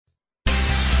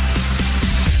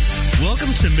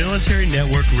Welcome to Military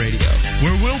Network Radio,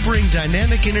 where we'll bring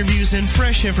dynamic interviews and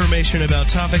fresh information about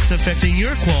topics affecting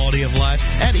your quality of life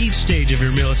at each stage of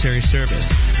your military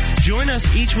service. Join us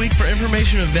each week for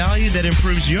information of value that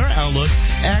improves your outlook,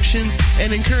 actions,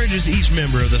 and encourages each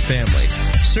member of the family.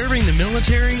 Serving the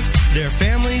military, their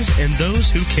families, and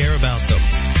those who care about them.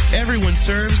 Everyone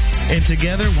serves, and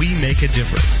together we make a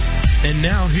difference. And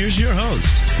now, here's your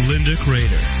host, Linda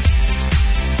Crater.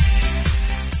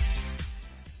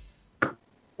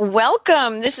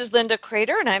 Welcome. This is Linda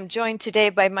Crater, and I'm joined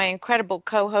today by my incredible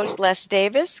co-host, Les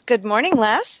Davis. Good morning,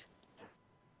 Les.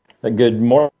 Good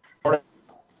morning.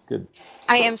 Good.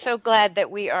 I am so glad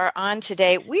that we are on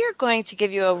today. We are going to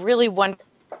give you a really wonderful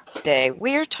day.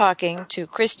 We are talking to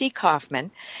Christy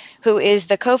Kaufman, who is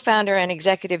the co-founder and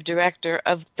executive director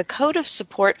of the Code of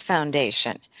Support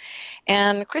Foundation.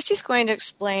 And Christy's going to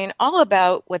explain all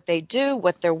about what they do,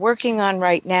 what they're working on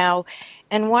right now,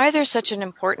 and why they're such an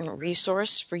important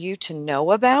resource for you to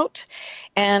know about.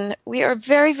 And we are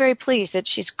very, very pleased that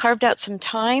she's carved out some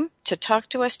time to talk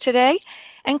to us today.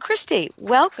 And Christy,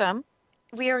 welcome.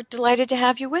 We are delighted to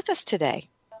have you with us today.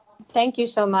 Thank you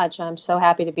so much. I'm so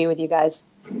happy to be with you guys.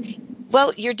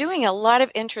 Well, you're doing a lot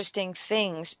of interesting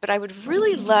things, but I would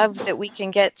really love that we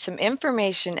can get some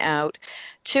information out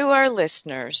to our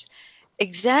listeners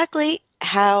exactly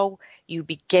how you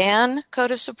began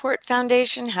Code of Support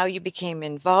Foundation, how you became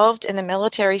involved in the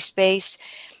military space,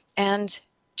 and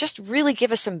just really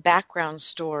give us some background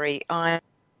story on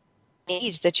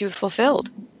needs that you've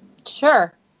fulfilled.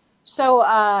 Sure. So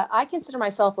I consider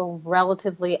myself a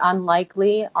relatively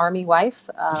unlikely Army wife.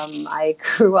 I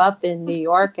grew up in New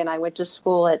York, and I went to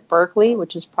school at Berkeley,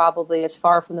 which is probably as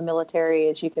far from the military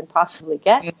as you can possibly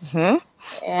get. Mm-hmm.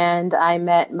 And I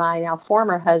met my now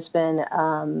former husband,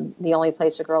 the only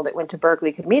place a girl that went to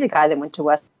Berkeley could meet a guy that went to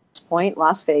West Point,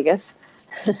 Las Vegas.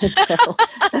 So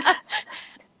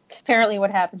apparently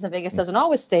what happens in Vegas doesn't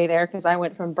always stay there, because I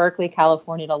went from Berkeley,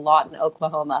 California to Lawton,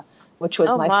 Oklahoma, which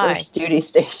was my first duty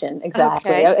station.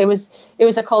 Exactly. Okay. It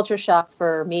was a culture shock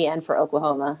for me and for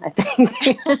Oklahoma, I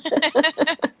think.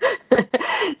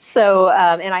 So,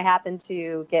 and I happened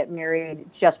to get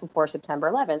married just before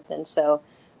September 11th. And so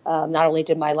not only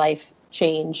did my life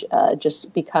change,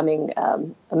 just becoming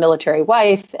a military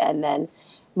wife and then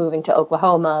moving to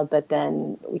Oklahoma, but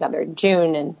then we got married in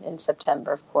June, and in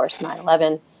September, of course,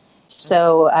 9/11.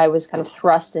 So I was kind of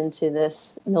thrust into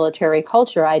this military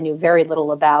culture I knew very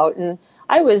little about. And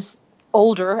I was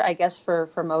older, I guess, for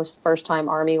most first-time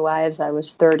Army wives. I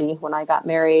was 30 when I got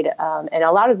married. And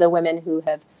a lot of the women who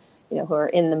are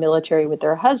in the military with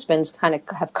their husbands kind of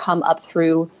have come up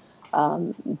through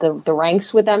the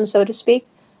ranks with them, so to speak.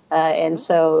 And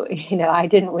so, I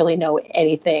didn't really know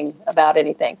anything about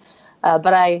anything.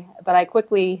 But I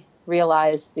quickly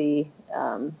realized the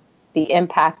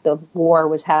impact the war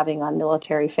was having on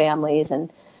military families and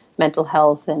mental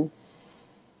health, and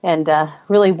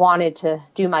really wanted to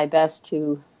do my best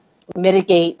to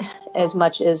mitigate as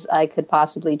much as I could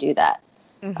possibly do that.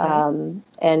 Mm-hmm.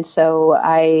 And so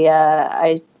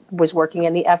I was working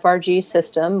in the FRG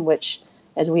system, which,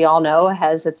 as we all know,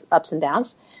 has its ups and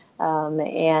downs.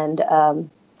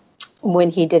 When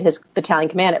he did his battalion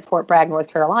command at Fort Bragg, North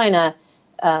Carolina,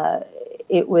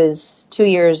 it was 2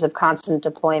 years of constant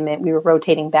deployment. We were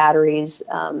rotating batteries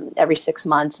every 6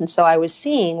 months. And so I was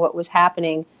seeing what was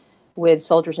happening with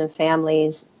soldiers and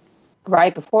families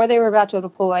right before they were about to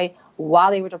deploy,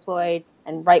 while they were deployed,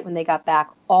 and right when they got back,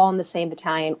 all in the same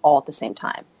battalion, all at the same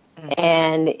time. Mm-hmm.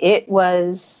 And it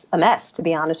was a mess, to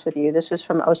be honest with you. This was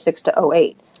from 06 to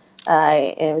 08,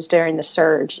 and it was during the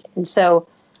surge. And so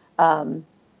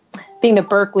being the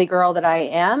Berkeley girl that I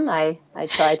am, I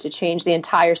tried to change the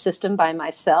entire system by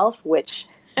myself, which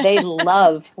they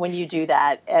love when you do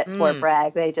that at Fort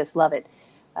Bragg. They just love it.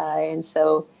 And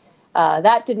so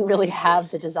that didn't really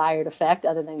have the desired effect,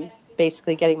 other than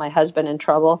basically getting my husband in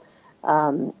trouble,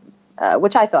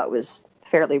 which I thought was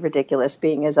fairly ridiculous,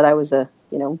 being as that I was a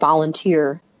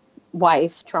volunteer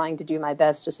wife trying to do my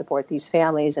best to support these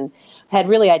families, and had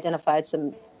really identified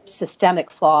some systemic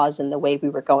flaws in the way we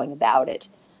were going about it.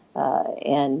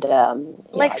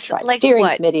 Like steering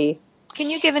what? Committee. Can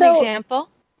you give an example?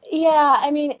 Yeah,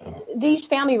 I mean, these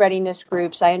family readiness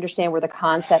groups, I understand where the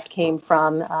concept came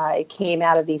from. It came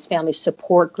out of these family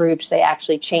support groups. They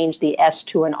actually changed the S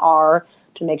to an R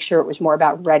to make sure it was more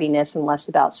about readiness and less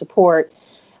about support.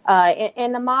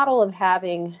 And the model of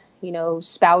having,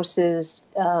 spouses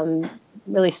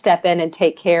really step in and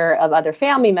take care of other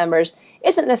family members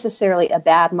isn't necessarily a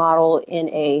bad model in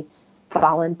a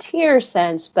volunteer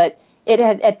sense, but it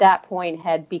had at that point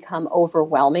had become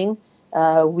overwhelming.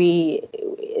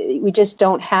 We just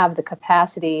don't have the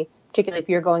capacity particularly if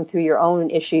you're going through your own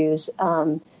issues,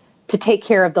 to take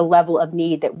care of the level of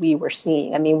need that we were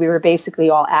seeing. I mean, we were basically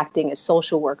all acting as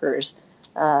social workers.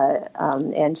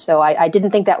 And so I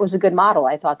didn't think that was a good model.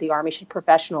 I thought the Army should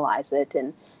professionalize it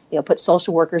and, put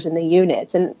social workers in the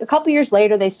units. And a couple years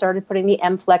later, they started putting the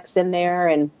MFLEX in there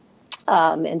and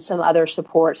some other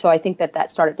support. So I think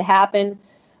that started to happen.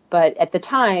 But at the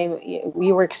time,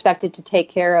 we were expected to take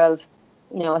care of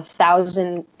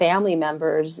 1,000 family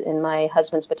members in my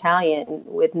husband's battalion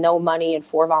with no money and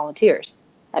 4 volunteers.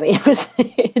 I mean,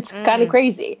 it's kind of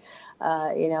crazy.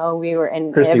 We were,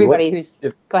 and Christy, everybody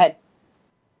go ahead.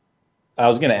 I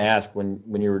was going to ask, when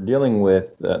you were dealing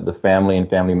with the family and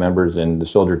family members and the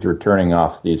soldiers returning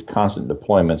off these constant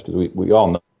deployments, because we all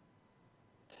know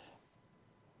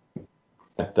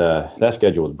that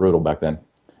schedule was brutal back then.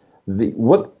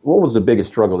 What was the biggest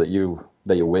struggle that you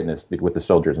witnessed with the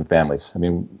soldiers and families? I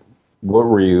mean,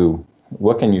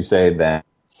 what can you say that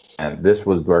this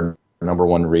was our number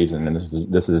one reason, and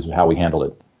this is how we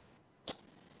handled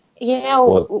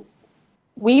it?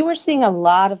 We were seeing a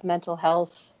lot of mental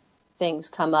health things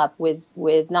come up with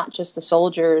not just the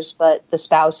soldiers, but the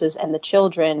spouses and the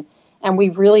children. And we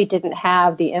really didn't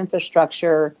have the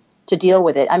infrastructure to deal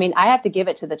with it. I mean, I have to give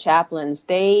it to the chaplains.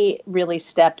 They really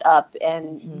stepped up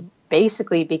and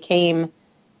basically became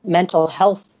mental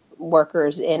health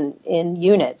workers in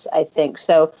units, I think.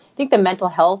 So I think the mental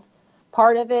health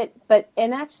part of it,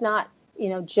 and that's not,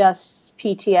 just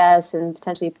PTS and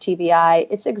potentially TBI.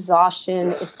 It's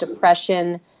exhaustion, it's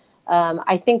depression.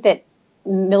 I think that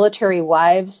military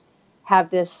wives have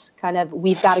this kind of,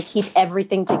 we've got to keep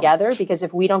everything together, because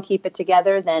if we don't keep it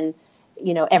together, then,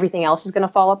 everything else is going to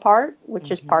fall apart, which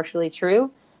is partially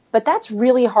true. But that's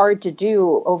really hard to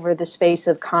do over the space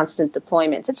of constant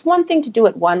deployments. It's one thing to do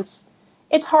it once.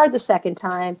 It's hard the second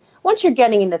time. Once you're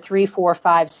getting into 3, 4,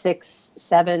 5, 6,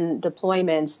 7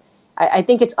 deployments, I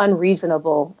think it's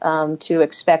unreasonable to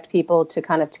expect people to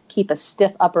kind of keep a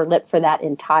stiff upper lip for that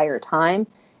entire time.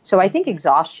 So I think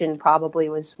exhaustion probably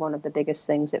was one of the biggest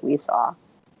things that we saw.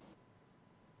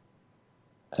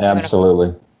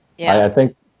 Absolutely. Yeah. I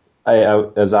think I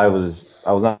was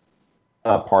not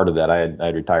part of that. I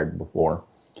had retired before.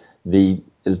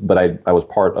 But I was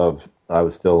part of. I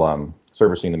was still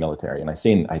servicing the military, and I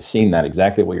seen that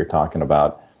exactly what you're talking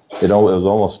about. It was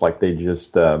almost like they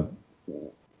just did.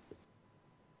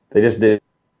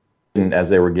 As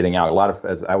they were getting out, I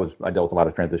dealt with a lot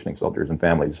of transitioning soldiers and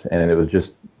families, and it was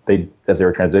just as they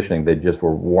were transitioning, they just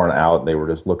were worn out. They were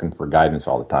just looking for guidance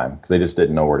all the time because they just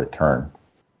didn't know where to turn.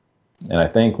 And I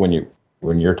think when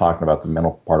you're talking about the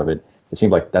mental part of it, it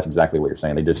seems like that's exactly what you're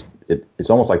saying. It's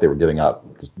almost like they were giving up.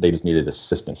 They just needed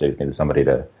assistance. They just needed somebody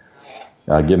to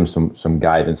give them some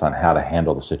guidance on how to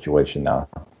handle the situation now.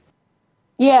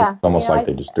 Yeah, it's almost like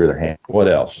they just threw their hand. What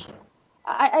else?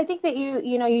 I think that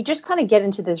you just kind of get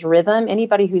into this rhythm.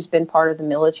 Anybody who's been part of the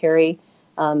military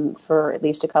for at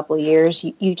least a couple of years,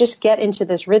 you just get into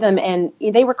this rhythm. And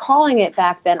they were calling it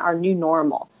back then our new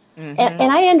normal. Mm-hmm.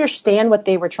 And I understand what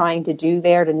they were trying to do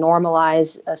there to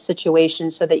normalize a situation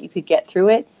so that you could get through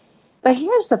it. But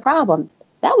here's the problem.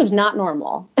 That was not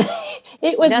normal.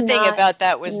 It was nothing not about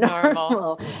that was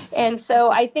normal. And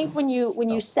so I think when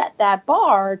you set that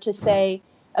bar to say,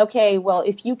 okay, well,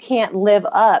 if you can't live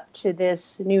up to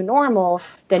this new normal,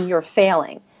 then you're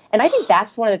failing. And I think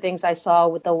that's one of the things I saw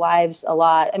with the wives a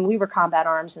lot. And we were combat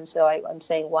arms, and so I'm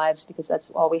saying wives because that's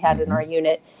all we had in our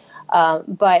unit.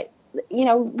 But,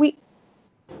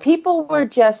 people were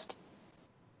just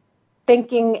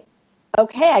thinking,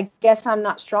 okay, I guess I'm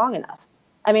not strong enough.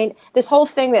 I mean, this whole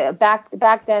thing that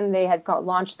back then they had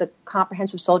launched the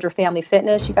Comprehensive Soldier Family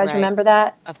Fitness. You guys remember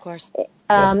that? Of course.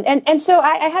 And so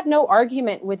I have no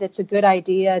argument with it's a good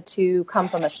idea to come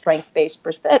from a strength-based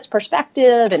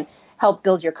perspective and help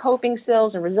build your coping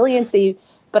skills and resiliency.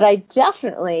 But I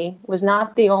definitely was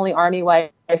not the only Army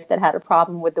wife that had a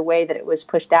problem with the way that it was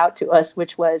pushed out to us,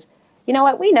 which was, you know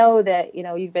what, we know that,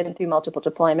 you've been through multiple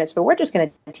deployments, but we're just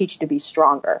going to teach you to be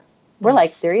stronger. We're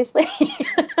like, seriously?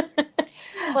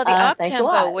 Well, the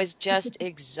op-tempo was just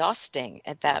exhausting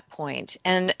at that point.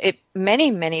 And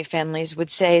many, many families would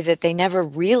say that they never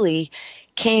really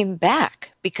came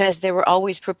back because they were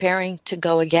always preparing to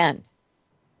go again.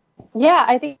 Yeah,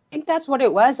 I think that's what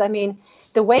it was. I mean,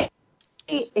 the way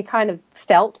it kind of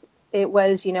felt, it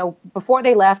was, before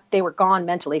they left, they were gone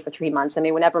mentally for 3 months. I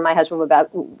mean, whenever my husband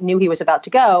knew he was about to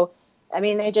go, I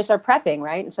mean, they just are prepping,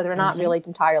 right? And so they're not really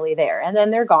entirely there. And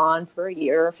then they're gone for a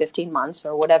year or 15 months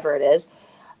or whatever it is.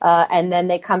 And then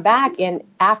they come back, and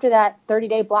after that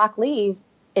 30-day block leave,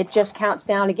 it just counts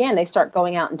down again. They start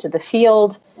going out into the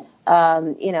field.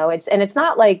 It's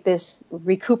not like this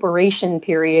recuperation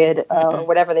period or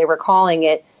whatever they were calling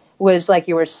it was like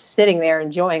you were sitting there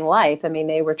enjoying life. I mean,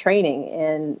 they were training,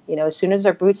 and as soon as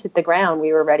their boots hit the ground,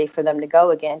 we were ready for them to go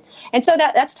again. And so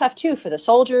that's tough too for the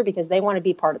soldier, because they want to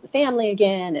be part of the family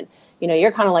again. And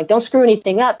you're kind of like, don't screw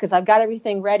anything up because I've got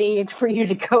everything ready for you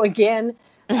to go again.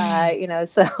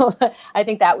 So I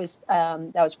think that was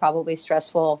probably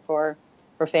stressful for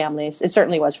families. It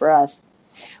certainly was for us.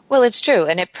 Well, it's true,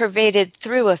 and it pervaded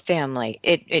through a family.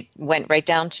 It went right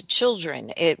down to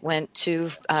children. It went to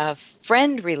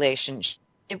friend relationships.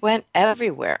 It went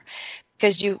everywhere,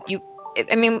 because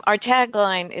our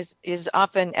tagline is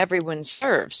often everyone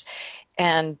serves,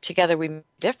 and together we make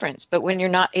a difference. But when you're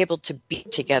not able to be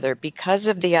together because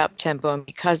of the up-tempo and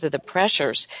because of the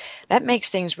pressures, that makes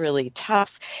things really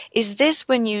tough. Is this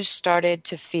when you started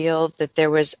to feel that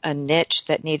there was a niche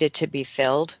that needed to be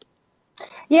filled?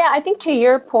 Yeah, I think to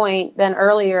your point then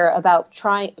earlier about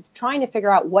trying to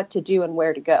figure out what to do and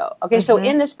where to go. Okay, So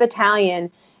in this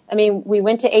battalion, we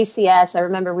went to ACS. I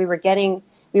remember we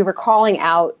were calling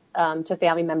out to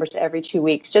family members every 2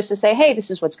 weeks just to say, hey, this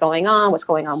is what's going on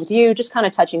with you, just kind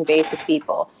of touching base with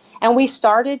people. And we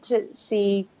started to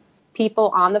see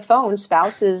people on the phone,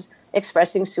 spouses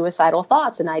expressing suicidal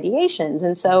thoughts and ideations.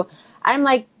 And so I'm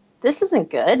like, this isn't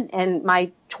good. And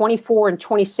my 24 and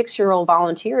 26-year-old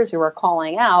volunteers who are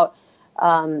calling out,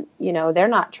 they're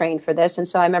not trained for this. And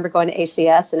so I remember going to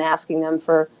ACS and asking them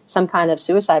for some kind of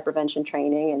suicide prevention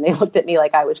training. And they looked at me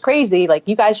like I was crazy, like,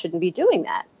 you guys shouldn't be doing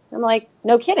that. I'm like,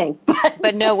 no kidding.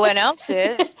 But no one else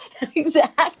is.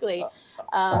 Exactly.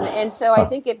 And so I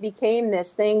think it became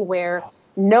this thing where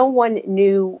no one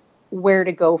knew where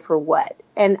to go for what.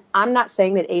 And I'm not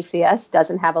saying that ACS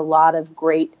doesn't have a lot of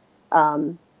great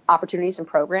opportunities and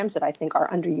programs that I think are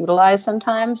underutilized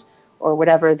sometimes, or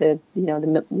whatever the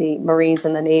Marines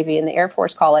and the Navy and the Air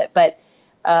Force call it. But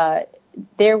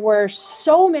there were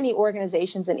so many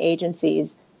organizations and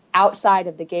agencies outside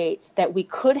of the gates that we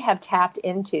could have tapped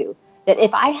into, that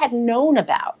if I had known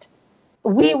about,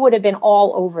 we would have been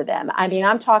all over them.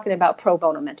 I'm talking about pro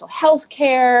bono mental health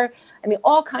care,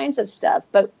 all kinds of stuff.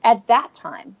 But at that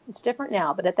time, it's different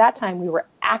now, but at that time we were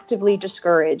actively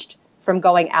discouraged from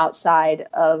going outside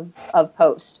of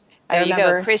post. There you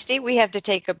go, Christy. We have to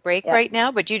take a break right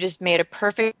now, but you just made a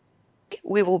perfect.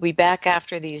 We will be back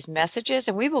after these messages,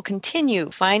 and we will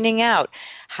continue finding out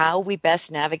how we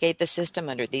best navigate the system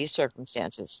under these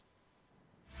circumstances.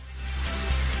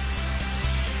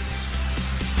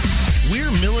 We're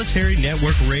Military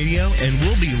Network Radio, and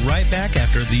we'll be right back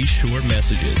after these short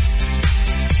messages.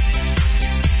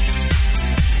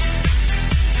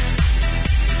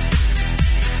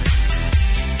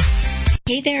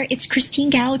 Hey there, it's Christine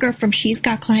Gallagher from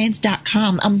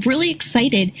She'sGotClients.com. I'm really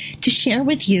excited to share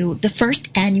with you the first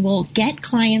annual Get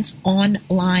Clients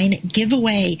Online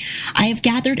giveaway. I have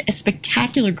gathered a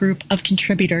spectacular group of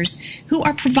contributors who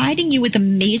are providing you with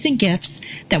amazing gifts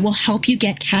that will help you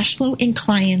get cash flow in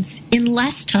clients in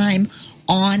less time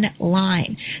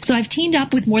online. So I've teamed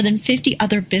up with more than 50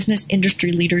 other business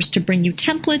industry leaders to bring you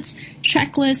templates,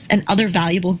 checklists, and other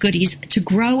valuable goodies to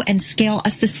grow and scale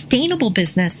a sustainable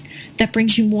business that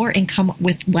brings you more income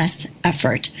with less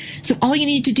effort. So all you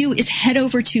need to do is head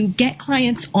over to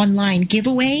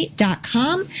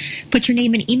getclientsonlinegiveaway.com, put your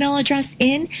name and email address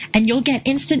in, and you'll get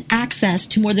instant access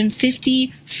to more than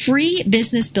 50 free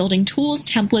business building tools,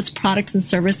 templates, products, and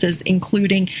services,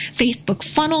 including Facebook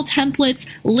funnel templates,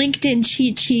 LinkedIn cheat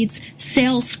sheets,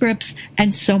 sales scripts,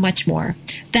 and so much more.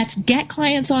 That's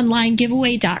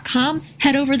getclientsonlinegiveaway.com.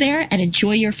 Head over there and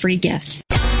enjoy your free gifts.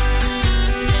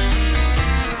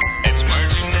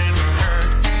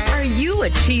 Are you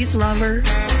a cheese lover?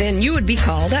 Then you would be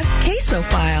called a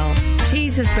quesophile.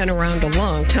 Cheese has been around a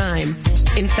long time.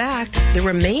 In fact, the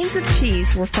remains of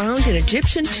cheese were found in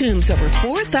Egyptian tombs over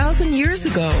 4,000 years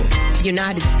ago. The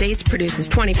United States produces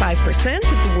 25%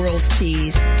 of the world's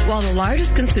cheese, while the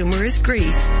largest consumer is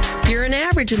Greece. If you're an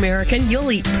average American, you'll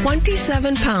eat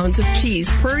 27 pounds of cheese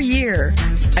per year.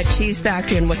 A cheese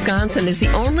factory in Wisconsin is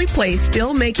the only place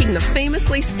still making the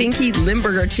famously stinky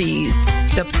Limburger cheese.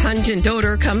 The pungent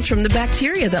odor comes from the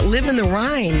bacteria that live in the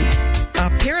rind.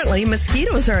 Apparently,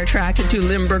 mosquitoes are attracted to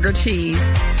Limburger cheese.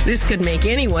 This could make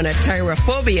anyone a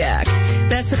tyrophobiac.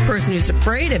 That's a person who's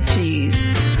afraid of cheese.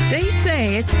 They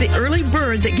say it's the early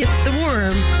bird that gets the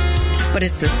worm, but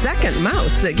it's the second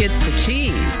mouse that gets the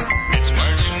cheese.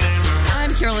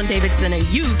 I'm Carolyn Davidson, and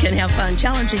you can have fun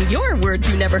challenging your words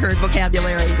you never heard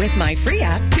vocabulary with my free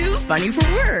app, Too Funny for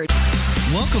Words.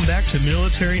 Welcome back to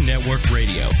Military Network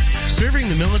Radio, serving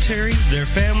the military, their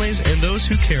families, and those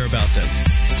who care about them.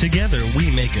 Together, we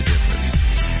make a difference.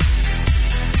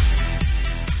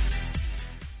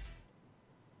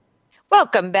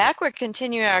 Welcome back. We're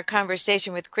continuing our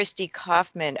conversation with Christy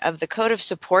Kaufman of the Code of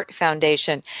Support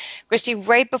Foundation. Christy,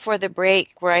 right before the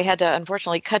break, where I had to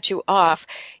unfortunately cut you off,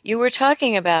 you were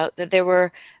talking about that there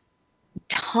were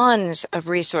tons of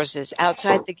resources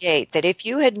outside the gate, that if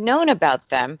you had known about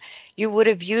them, you would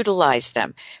have utilized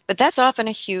them. But that's often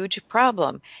a huge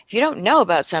problem. If you don't know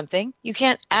about something, you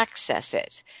can't access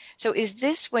it. So is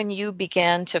this when you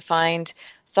began to find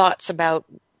thoughts about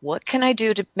what can I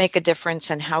do to make a difference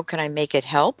and how can I make it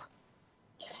help?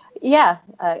 Yeah,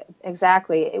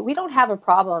 exactly. We don't have a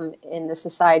problem in the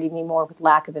society anymore with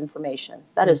lack of information.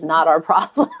 That is not our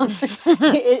problem.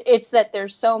 It's that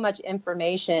there's so much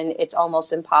information, it's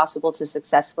almost impossible to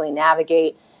successfully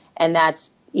navigate. And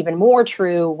that's even more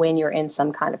true when you're in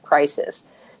some kind of crisis.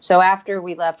 So after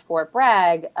we left Fort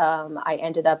Bragg, I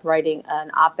ended up writing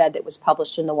an op-ed that was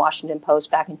published in the Washington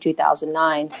Post back in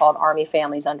 2009 called Army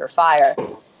Families Under Fire.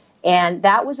 And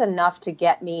that was enough to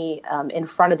get me in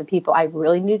front of the people I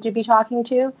really needed to be talking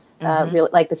to,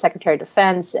 really, like the Secretary of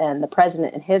Defense and the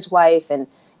President and his wife. And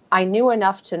I knew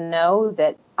enough to know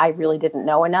that I really didn't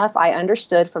know enough. I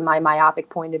understood from my myopic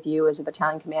point of view as a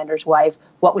battalion commander's wife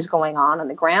what was going on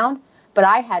the ground, but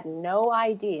I had no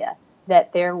idea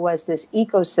that there was this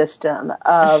ecosystem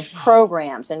of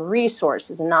programs and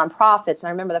resources and nonprofits. And I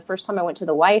remember the first time I went to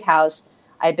the White House,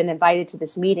 I had been invited to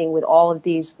this meeting with all of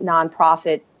these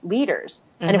nonprofit leaders.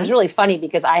 And it was really funny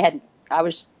because I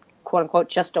was, quote unquote,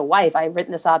 just a wife. I had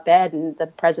written this op-ed and the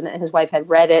president and his wife had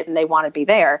read it and they wanted to be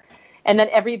there. And then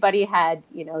everybody had,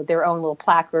 their own little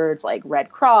placards like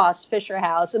Red Cross, Fisher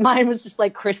House, and mine was just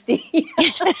like Christy.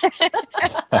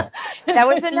 That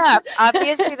was enough.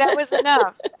 Obviously, that was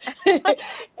enough.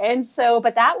 And so,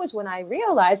 but that was when I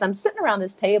realized I'm sitting around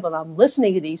this table and I'm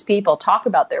listening to these people talk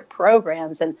about their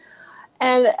programs. And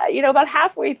about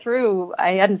halfway through,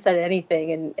 I hadn't said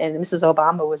anything. And Mrs.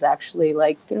 Obama was actually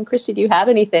like, Christy, do you have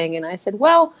anything? And I said,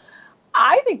 well,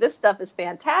 I think this stuff is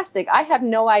fantastic. I have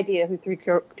no idea who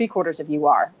three-quarters of you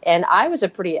are. And I was a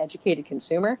pretty educated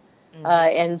consumer.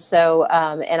 And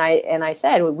I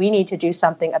said, we need to do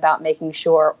something about making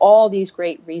sure all these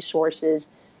great resources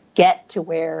get to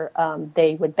where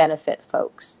they would benefit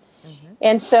folks.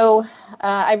 And so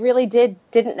I really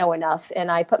didn't know enough. And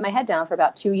I put my head down for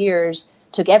about 2 years,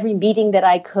 took every meeting that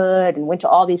I could and went to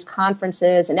all these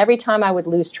conferences. And every time I would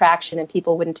lose traction and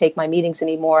people wouldn't take my meetings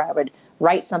anymore, I would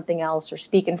write something else or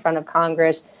speak in front of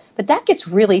Congress. But that gets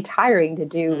really tiring to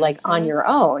do like on your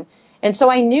own. And so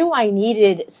I knew I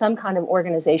needed some kind of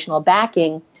organizational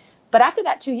backing. But after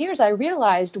that 2 years, I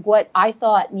realized what I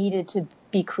thought needed to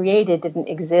be created didn't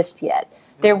exist yet.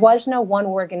 There was no one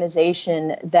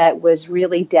organization that was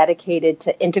really dedicated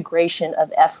to integration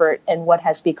of effort in what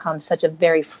has become such a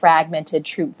very fragmented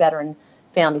troop veteran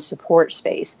family support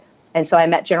space. And so I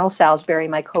met General Salisbury,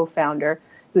 my co-founder,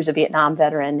 who's a Vietnam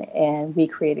veteran, and we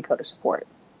created Code of Support.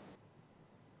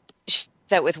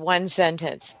 That with one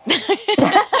sentence.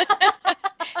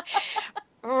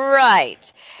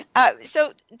 Right.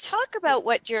 So talk about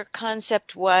what your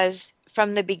concept was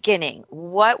from the beginning.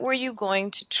 What were you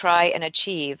going to try and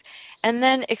achieve? And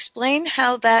then explain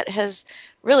how that has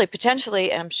really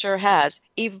potentially, I'm sure has,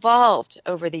 evolved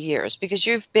over the years. Because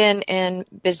you've been in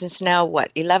business now,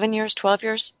 11 years, 12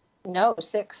 years? No,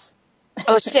 6.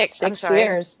 Oh, 6. I'm sorry. 6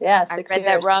 years. Yeah, 6 years. I read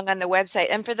that wrong on the website.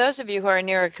 And for those of you who are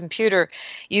near a computer,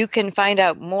 you can find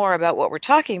out more about what we're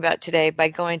talking about today by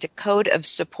going to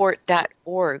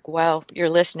codeofsupport.org while you're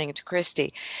listening to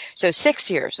Christy. So 6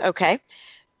 years. Okay.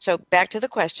 So back to the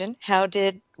question,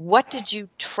 what did you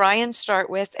try and start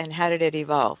with and how did it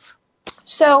evolve?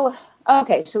 So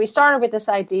we started with this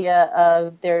idea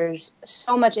of there's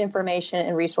so much information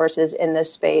and resources in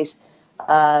this space.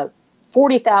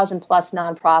 40,000 plus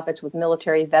nonprofits with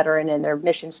military veteran in their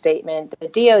mission statement. The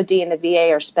DOD and the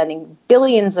VA are spending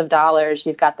billions of dollars.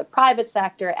 You've got the private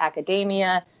sector,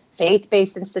 academia,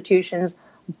 faith-based institutions.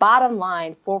 Bottom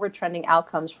line, forward trending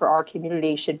outcomes for our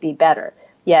community should be better.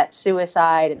 Yet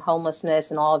suicide and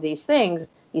homelessness and all of these things,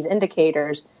 these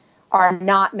indicators, are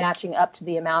not matching up to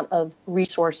the amount of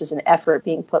resources and effort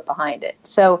being put behind it.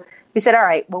 So we said, all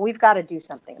right, well, we've got to do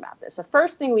something about this. The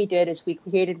first thing we did is we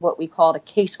created what we called a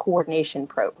case coordination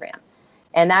program.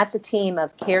 And that's a team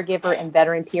of caregiver and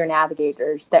veteran peer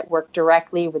navigators that work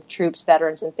directly with troops,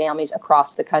 veterans, and families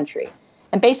across the country.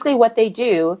 And basically what they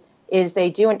do is they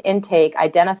do an intake,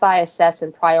 identify, assess,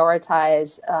 and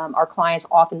prioritize our clients'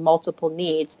 often multiple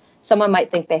needs. Someone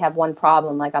might think they have one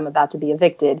problem, like I'm about to be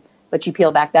evicted, but you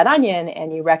peel back that onion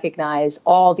and you recognize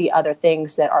all the other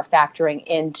things that are factoring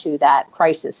into that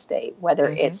crisis state, whether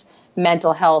it's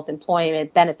mental health,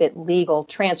 employment, benefit, legal,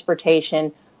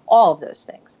 transportation, all of those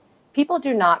things. people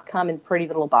do not come in pretty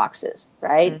little boxes,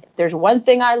 right? Mm-hmm. There's one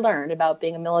thing I learned about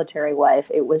being a military wife.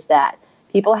 It was that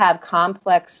people have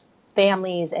complex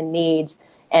families and needs,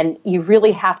 and you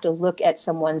really have to look at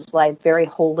someone's life very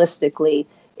holistically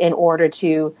in order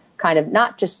to kind of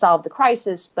not just solve the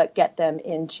crisis, but get them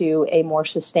into a more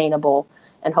sustainable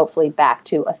and hopefully back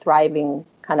to a thriving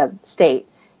kind of state.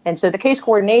 And so the case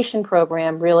coordination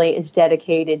program really is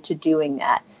dedicated to doing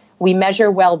that. We measure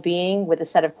well-being with a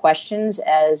set of questions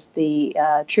as the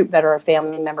troop veteran or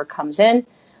family member comes in.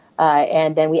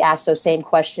 And then we ask those same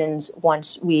questions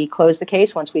once we close the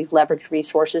case, once we've leveraged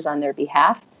resources on their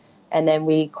behalf. And then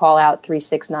we call out 3,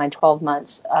 6, 9, 12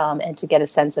 months. And to get a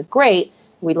sense of great,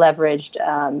 we leveraged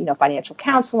financial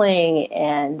counseling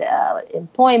and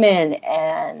employment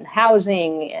and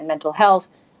housing and mental health.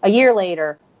 A year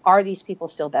later, are these people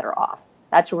still better off?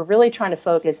 That's what we're really trying to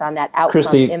focus on, that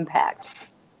outcome impact.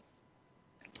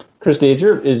 Christy,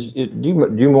 do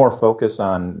you more focus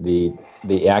on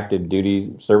the active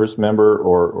duty service member,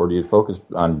 or do you focus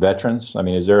on veterans? I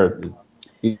mean, is there do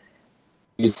you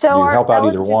help out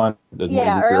either one?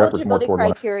 Our eligibility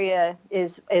criteria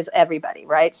is everybody,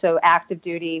 right? So active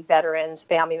duty, veterans,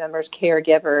 family members,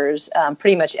 caregivers,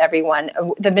 pretty much everyone.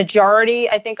 The majority,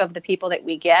 I think, of the people that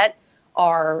we get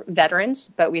are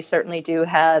veterans, but we certainly do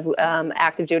have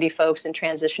active duty folks and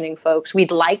transitioning folks.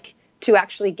 We'd like to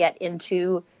actually get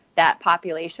into that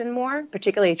population more,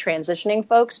 particularly transitioning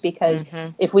folks, because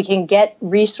if we can get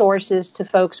resources to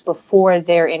folks before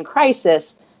they're in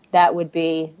crisis, that would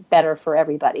be better for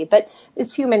everybody. But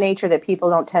it's human nature that people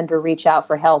don't tend to reach out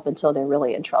for help until they're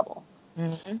really in trouble.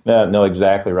 Mm-hmm. No,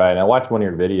 exactly right. I watched one of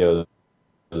your videos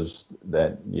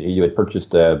that you had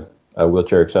purchased a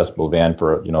wheelchair accessible van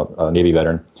for a Navy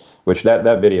veteran, which that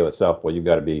video itself, well, you've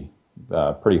got to be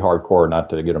pretty hardcore not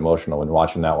to get emotional when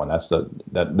watching that one. That's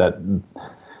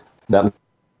that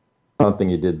something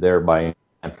you did there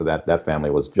for that family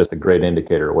was just a great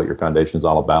indicator of what your foundation is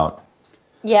all about.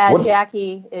 Yeah,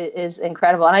 Jackie is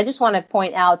incredible. And I just want to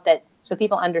point out that so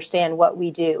people understand what we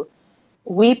do.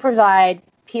 We provide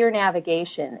peer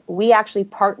navigation. We actually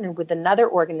partnered with another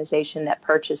organization that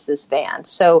purchased this van.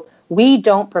 So we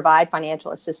don't provide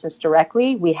financial assistance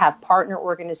directly. We have partner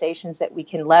organizations that we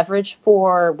can leverage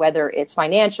for, whether it's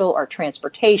financial or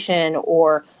transportation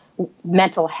or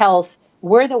mental health.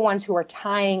 We're the ones who are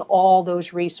tying all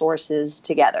those resources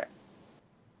together.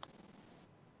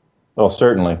 Well,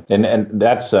 certainly, and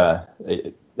that's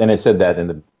and I said that in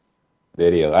the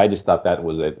video. I just thought that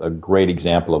was a great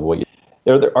example of what you.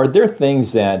 Are there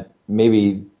things that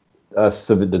maybe the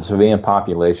civilian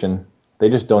population, they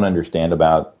just don't understand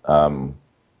about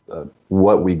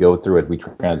what we go through as we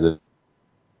transition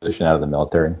out of the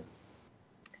military?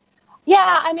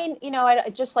 Yeah, I mean,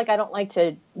 I don't like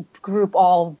to group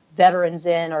all veterans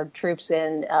in or troops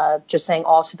in, just saying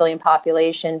all civilian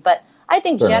population. But I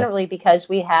think generally because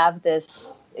we have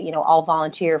this, all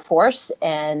volunteer force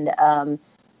and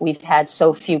we've had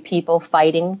so few people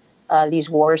fighting these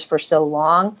wars for so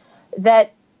long,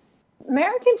 that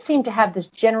Americans seem to have this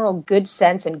general good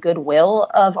sense and goodwill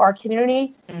of our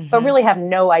community, but really have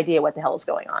no idea what the hell is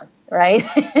going on, right?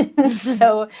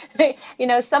 So,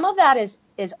 some of that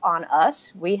is on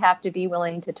us. We have to be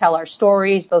willing to tell our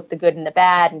stories, both the good and the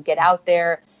bad, and get out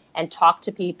there and talk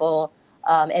to people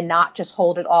and not just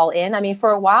hold it all in. I mean,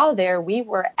 for a while there, we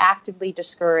were actively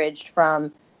discouraged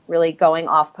from really going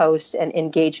off post and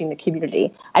engaging the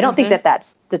community. I don't think that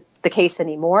that's the case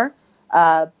anymore.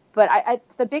 But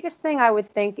the biggest thing I would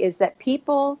think is that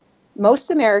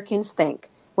most Americans think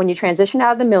when you transition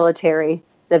out of the military,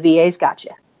 the VA's got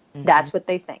you. That's what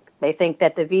they think. They think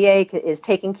that the VA is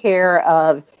taking care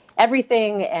of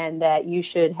everything and that you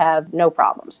should have no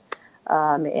problems.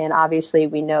 And obviously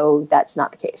we know that's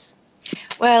not the case.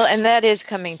 Well, and that is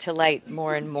coming to light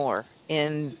more and more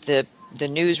in the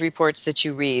news reports that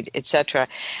you read, etc.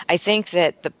 I think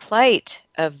that the plight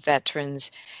of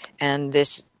veterans and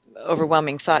this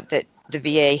overwhelming thought that the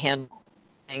VA handling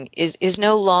is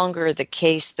no longer the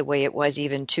case the way it was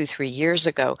even 2-3 years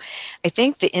ago. I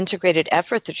think the integrated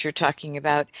effort that you're talking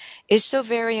about is so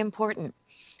very important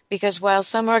because while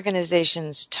some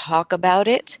organizations talk about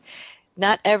it,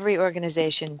 not every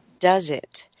organization does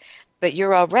it. But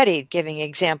you're already giving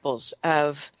examples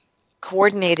of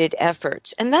coordinated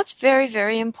efforts. And that's very,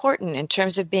 very important in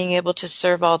terms of being able to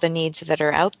serve all the needs that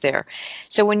are out there.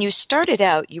 So when you started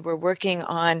out, you were working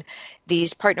on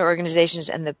these partner organizations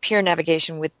and the peer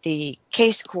navigation with the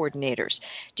case coordinators.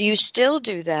 Do you still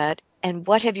do that? And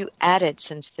what have you added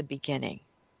since the beginning?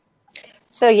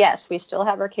 So yes, we still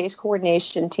have our case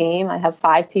coordination team. I have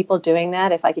 5 people doing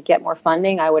that. If I could get more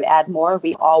funding, I would add more.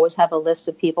 We always have a list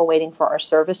of people waiting for our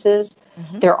services.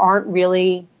 There aren't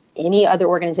really any other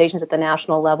organizations at the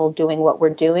national level doing what we're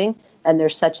doing, and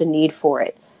there's such a need for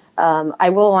it. I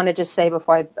will want to just say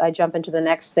before I jump into the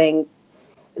next thing,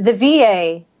 the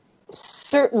VA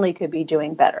certainly could be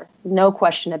doing better. No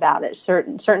question about it.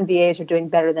 Certain VAs are doing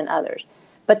better than others.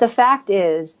 But the fact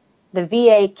is, the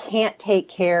VA can't take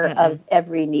care of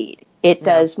every need. It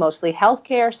does mostly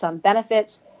healthcare, some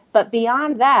benefits. But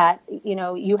beyond that,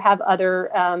 you have other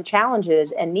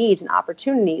challenges and needs and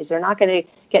opportunities. They're not going to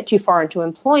get too far into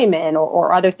employment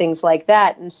or other things like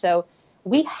that. And so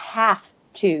we have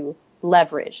to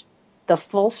leverage the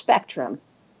full spectrum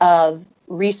of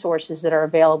resources that are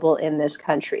available in this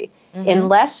country.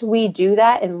 Unless we do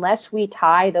that, unless we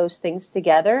tie those things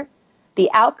together, the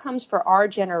outcomes for our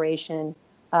generation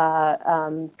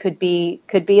could be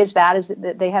as bad as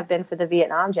they have been for the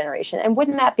Vietnam generation. And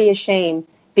wouldn't that be a shame,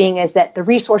 being as that the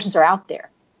resources are out there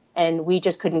and we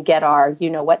just couldn't get our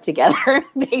what together,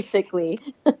 basically.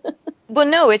 Well,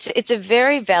 no, it's a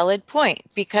very valid point,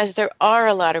 because there are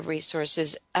a lot of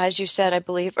resources. As you said, I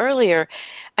believe earlier,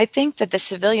 I think that the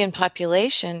civilian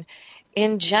population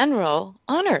in general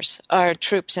honors our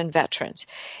troops and veterans,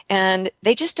 and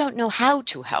they just don't know how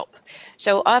to help.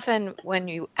 So often when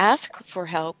you ask for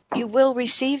help, you will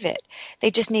receive it.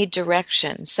 They just need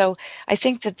direction. So I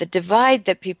think that the divide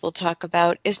that people talk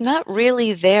about is not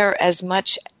really there as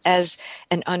much as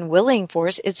an unwilling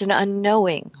force. It's an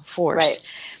unknowing force. Right.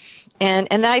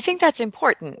 And I think that's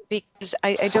important, because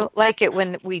I don't like it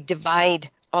when we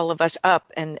divide all of us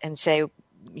up and say,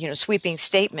 sweeping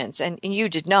statements, and you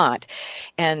did not,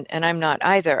 and I'm not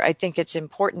either. I think it's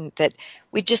important that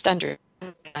we just understand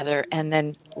one another and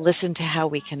then listen to how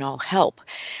we can all help.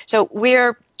 So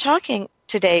we're talking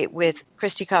today with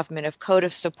Christy Kaufman of Code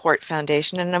of Support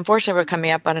Foundation, and unfortunately we're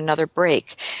coming up on another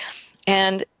break.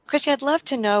 And Christy, I'd love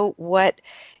to know what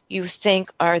you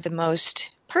think are the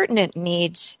most pertinent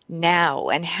needs now,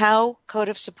 and how Code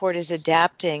of Support is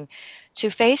adapting to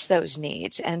face those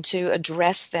needs and to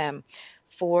address them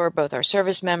for both our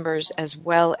service members as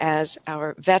well as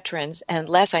our veterans. And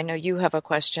Les, I know you have a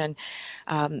question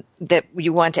that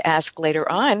you want to ask later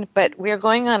on, but we're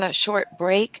going on a short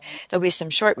break. There'll be some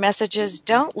short messages.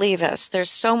 Don't leave us. There's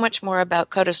so much more about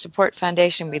Code of Support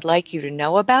Foundation we'd like you to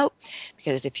know about,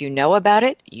 because if you know about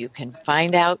it, you can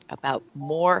find out about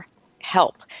more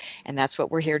help. And that's what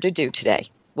we're here to do today.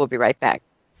 We'll be right back.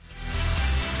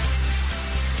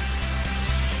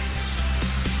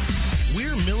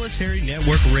 We're Military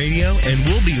Network Radio, and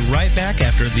we'll be right back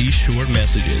after these short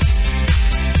messages.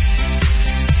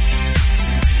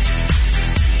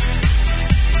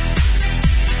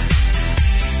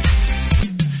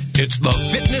 It's the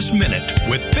Fitness Minute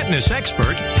with fitness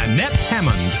expert Annette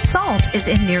Hammond. Salt is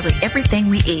in nearly everything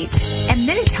we eat, and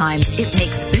many times it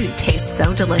makes food taste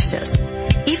so delicious.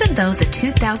 Even though the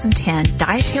 2010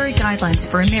 Dietary Guidelines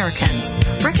for Americans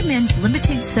recommends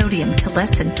limiting sodium to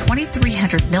less than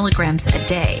 2,300 milligrams a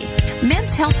day,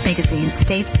 Men's Health magazine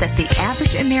states that the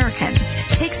average American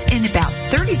takes in about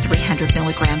 3,300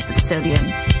 milligrams of sodium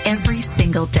every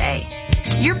single day.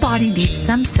 Your body needs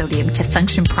some sodium to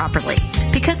function properly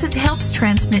because it helps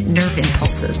transmit nerve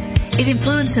impulses. It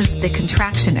influences the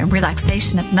contraction and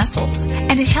relaxation of muscles,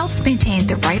 and it helps maintain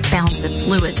the right balance of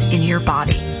fluids in your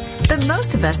body. But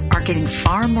most of us are getting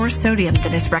far more sodium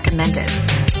than is recommended.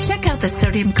 Check out the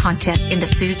sodium content in the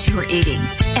foods you are eating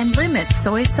and limit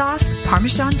soy sauce,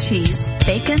 Parmesan cheese,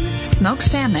 bacon, smoked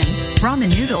salmon,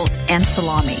 ramen noodles, and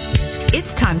salami.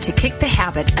 It's time to kick the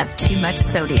habit of too much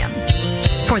sodium.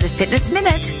 For the Fitness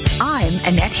Minute, I'm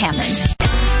Annette Hammond.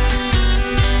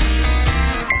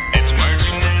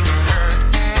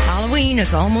 Halloween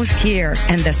is almost here,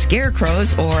 and the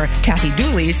scarecrows, or tatty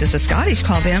doolies as the Scottish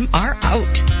call them, are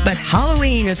out. But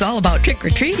Halloween is all about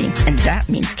trick-or-treating, and that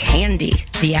means candy.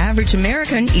 The average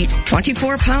American eats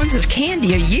 24 pounds of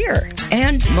candy a year,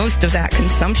 and most of that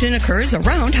consumption occurs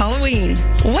around Halloween.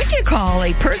 What do you call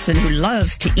a person who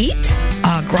loves to eat?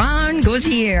 A grand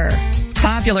gosier.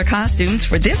 Popular costumes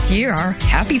for this year are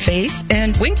happy face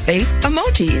and wink face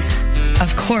emojis.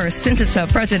 Of course, since it's a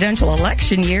presidential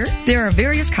election year, there are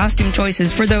various costume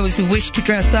choices for those who wish to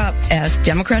dress up as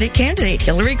Democratic candidate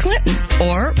Hillary Clinton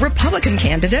or Republican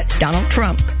candidate Donald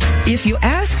Trump. If you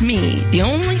ask me, the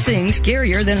only thing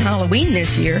scarier than Halloween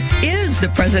this year is the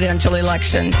presidential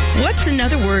election. What's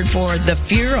another word for the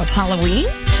fear of Halloween?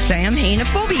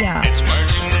 Samhainophobia.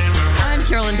 I'm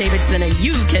Carolyn Davidson, and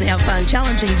you can have fun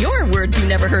challenging your words you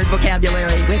never heard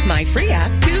vocabulary with my free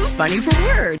app, Too Funny for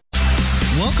Words.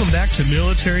 Welcome back to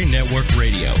Military Network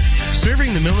Radio,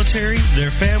 serving the military,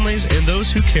 their families, and those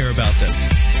who care about them.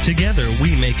 Together,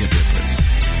 we make a difference.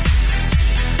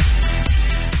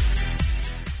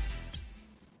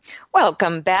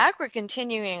 Welcome back. We're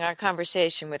continuing our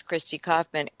conversation with Christy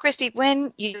Kaufman. Christy,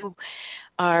 when you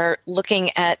are looking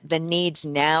at the needs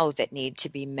now that need to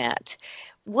be met,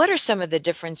 what are some of the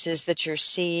differences that you're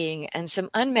seeing and some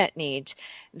unmet needs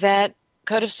that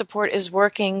Code of Support is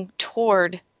working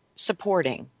toward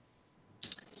supporting?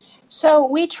 So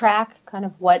we track kind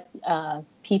of what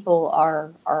people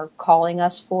are calling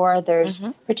us for. There's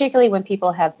particularly when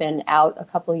people have been out a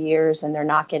couple of years and they're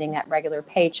not getting that regular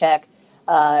paycheck.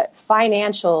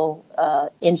 Financial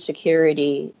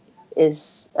insecurity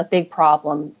is a big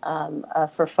problem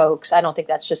for folks. I don't think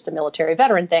that's just a military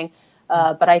veteran thing,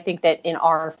 but I think that in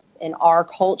our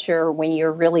culture, when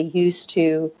you're really used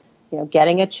to,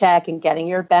 getting a check and getting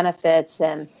your benefits,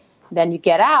 and then you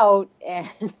get out and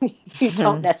you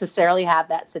don't necessarily have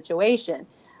that situation,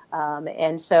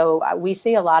 and so we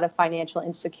see a lot of financial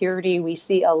insecurity. We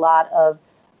see a lot of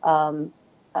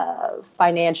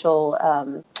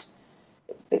financial.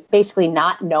 Basically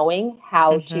not knowing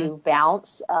how to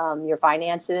balance your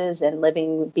finances and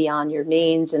living beyond your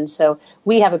means. And so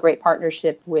we have a great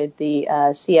partnership with the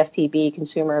CFPB,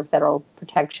 Consumer Federal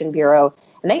Protection Bureau,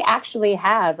 and they actually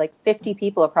have like 50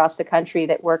 people across the country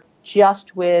that work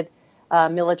just with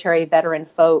military veteran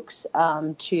folks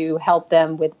to help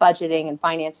them with budgeting and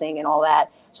financing and all that.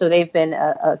 So they've been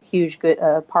a huge good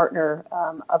partner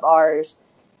of ours.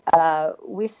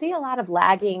 We see a lot of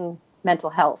lagging mental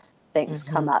health things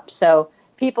come up. So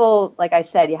people, like I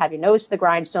said, you have your nose to the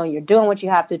grindstone, you're doing what you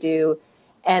have to do,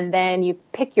 and then you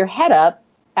pick your head up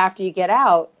after you get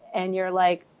out and you're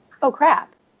like, oh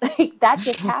crap, that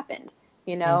just happened,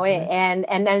 and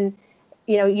then,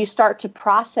 you start to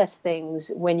process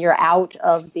things when you're out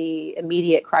of the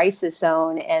immediate crisis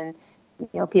zone, and,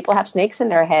 people have snakes in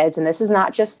their heads, and this is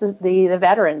not just the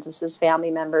veterans, this is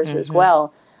family members as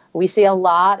well. We see a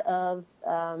lot of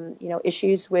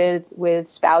issues with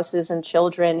spouses and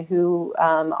children who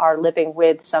are living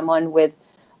with someone with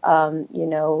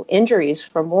injuries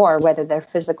from war, whether they're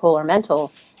physical or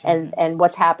mental, and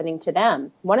what's happening to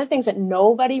them. One of the things that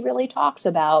nobody really talks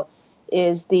about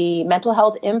is the mental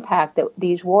health impact that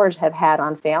these wars have had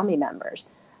on family members.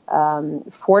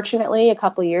 Fortunately, a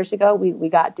couple of years ago, we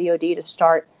got DoD to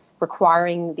start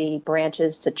requiring the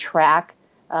branches to track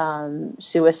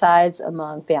suicides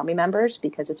among family members,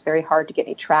 because it's very hard to get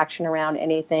any traction around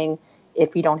anything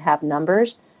if you don't have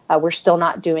numbers. We're still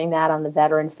not doing that on the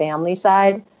veteran family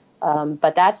side,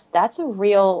 but that's a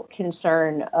real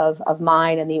concern of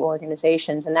mine and the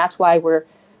organizations, and that's why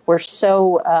we're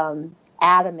so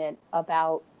adamant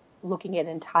about looking at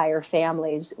entire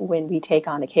families when we take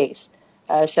on a case.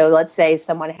 So let's say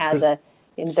someone has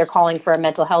they're calling for a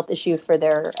mental health issue for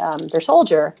their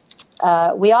soldier.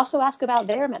 We also ask about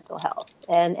their mental health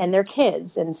and their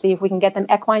kids, and see if we can get them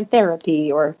equine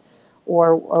therapy or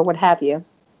what have you.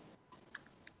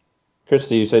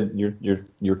 Christy, you said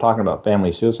you're talking about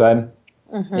family suicide.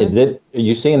 Are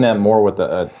you seeing that more with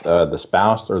the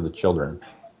spouse or the children?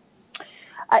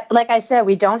 Like I said,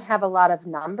 we don't have a lot of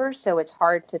numbers, so it's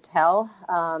hard to tell.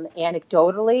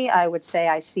 Anecdotally, I would say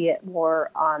I see it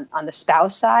more on the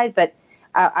spouse side, but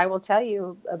I will tell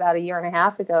you, about a year and a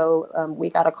half ago, we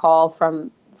got a call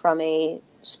from a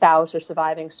spouse or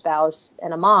surviving spouse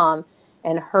and a mom,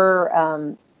 and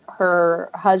her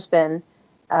husband,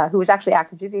 who was actually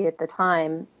active duty at the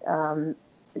time,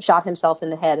 shot himself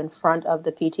in the head in front of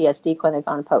the PTSD clinic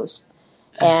on post.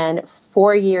 And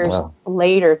 4 years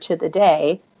later to the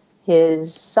day,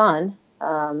 his son,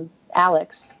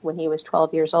 Alex, when he was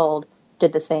 12 years old,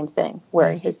 did the same thing,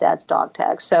 wearing his dad's dog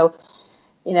tag. So,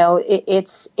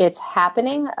 it's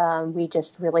happening. We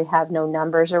just really have no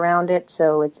numbers around it,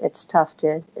 so it's tough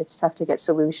to get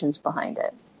solutions behind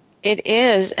it. It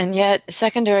is, and yet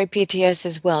secondary PTS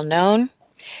is well known.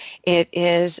 It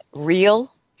is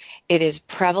real. It is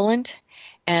prevalent.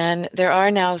 And there are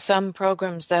now some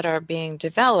programs that are being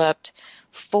developed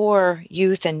for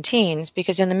youth and teens,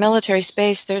 because in the military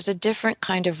space, there's a different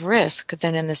kind of risk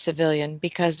than in the civilian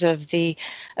because of the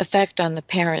effect on the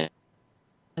parent.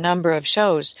 A number of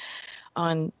shows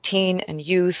on teen and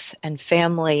youth and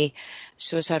family,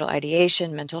 suicidal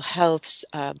ideation, mental health,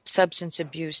 substance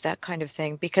abuse, that kind of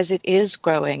thing, because it is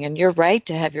growing. And you're right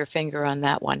to have your finger on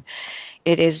that one.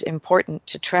 It is important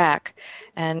to track,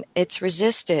 and it's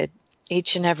resisted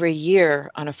each and every year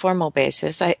on a formal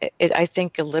basis. I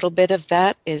think a little bit of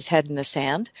that is head in the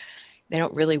sand. They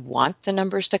don't really want the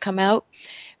numbers to come out.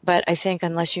 But I think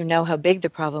unless you know how big the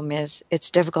problem is,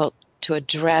 it's difficult to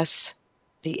address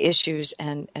the issues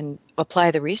and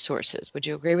apply the resources. Would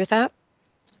you agree with that?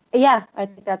 Yeah, I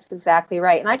think that's exactly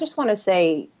right. And I just want to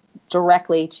say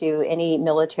directly to any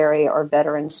military or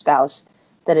veteran spouse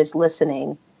that is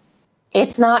listening,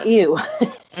 it's not you.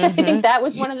 I think that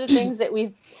was one of the things that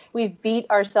we've beat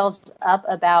ourselves up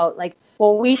about, like,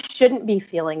 well, we shouldn't be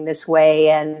feeling this way.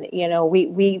 And, you know,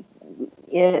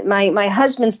 my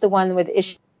husband's the one with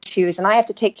issues and I have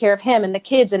to take care of him and the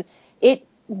kids. And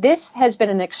this has been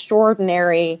an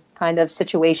extraordinary kind of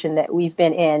situation that we've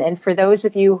been in. And for those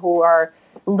of you who are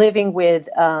living with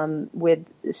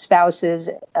spouses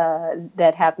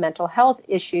that have mental health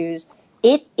issues,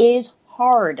 it is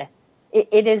hard.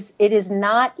 It is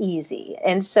not easy.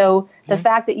 And so the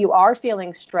fact that you are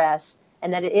feeling stress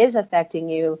and that it is affecting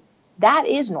you, that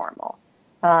is normal.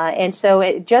 And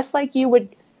so just like you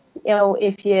would, you know,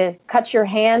 if you cut your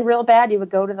hand real bad, you would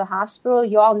go to the hospital.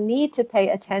 You all need to pay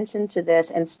attention to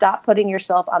this and stop putting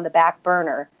yourself on the back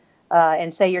burner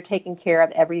and say you're taking care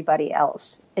of everybody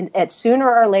else. And sooner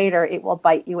or later, it will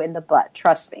bite you in the butt.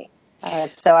 Trust me.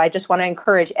 So I just want to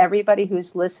encourage everybody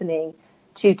who's listening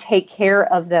to take care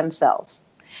of themselves.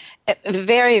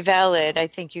 Very valid. I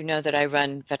think you know that I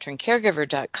run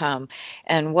veterancaregiver.com.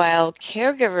 And while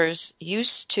caregivers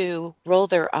used to roll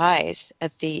their eyes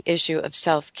at the issue of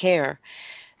self-care,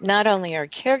 not only are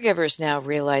caregivers now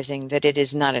realizing that it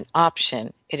is not an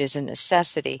option, it is a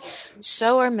necessity,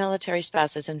 so are military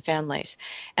spouses and families.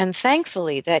 And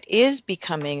thankfully, that is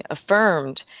becoming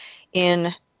affirmed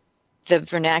in the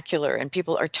vernacular, and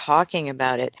people are talking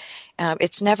about it.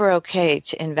 It's never okay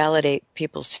to invalidate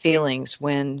people's feelings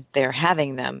when they're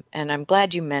having them. And I'm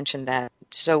glad you mentioned that.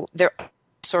 So there are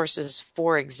sources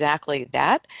for exactly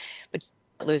that, but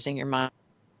losing your mind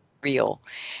real.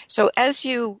 So as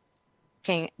you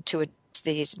looking to address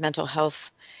these mental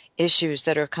health issues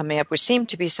that are coming up, which seem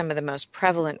to be some of the most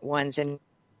prevalent ones in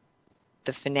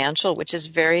the financial, which is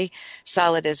very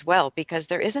solid as well, because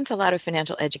there isn't a lot of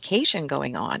financial education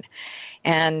going on.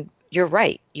 And you're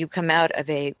right. You come out of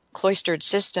a cloistered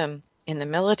system in the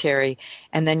military,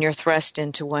 and then you're thrust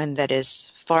into one that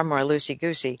is far more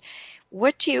loosey-goosey.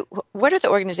 What are the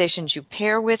organizations you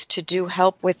pair with to do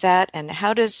help with that, and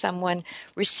how does someone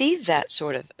receive that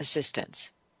sort of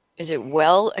assistance? Is it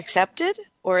well accepted,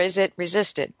 or is it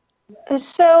resisted?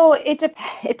 So it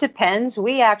depends.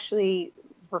 We actually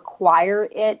require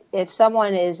it. If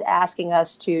someone is asking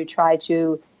us to try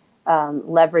to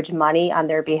leverage money on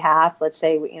their behalf, let's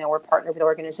say we're partnered with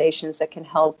organizations that can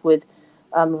help with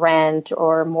rent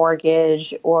or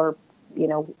mortgage or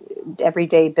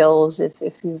everyday bills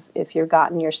if you've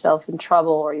gotten yourself in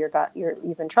trouble or you're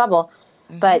in trouble.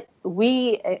 Mm-hmm. But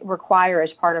we require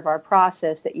as part of our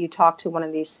process that you talk to one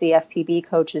of these CFPB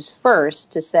coaches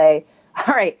first to say,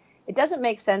 all right, it doesn't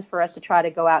make sense for us to try to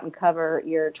go out and cover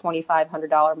your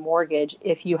 $2,500 mortgage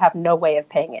if you have no way of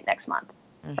paying it next month,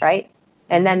 right?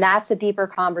 And then that's a deeper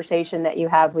conversation that you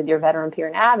have with your veteran peer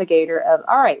navigator of,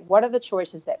 all right, what are the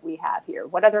choices that we have here?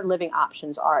 What other living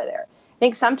options are there? I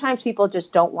think sometimes people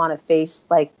just don't want to face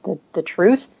like the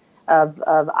truth of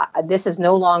this is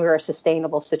no longer a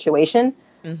sustainable situation.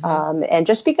 Mm-hmm. And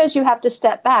just because you have to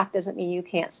step back doesn't mean you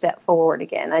can't step forward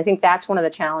again. I think that's one of the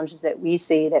challenges that we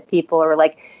see, that people are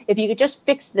like, if you could just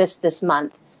fix this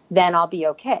month, then I'll be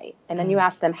okay. And then you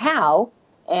ask them how,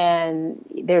 and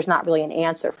there's not really an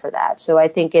answer for that. So I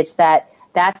think that's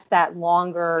that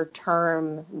longer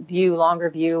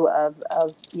view of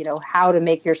how to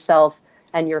make yourself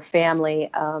and your family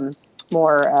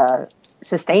more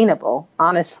sustainable,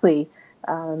 honestly.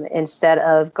 Instead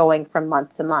of going from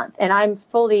month to month. And I'm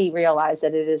fully realize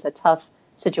that it is a tough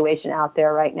situation out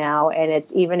there right now. And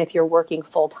it's even if you're working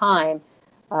full time,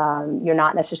 you're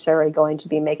not necessarily going to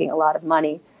be making a lot of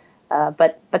money.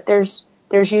 But there's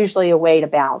usually a way to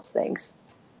balance things.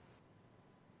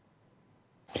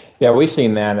 Yeah, we've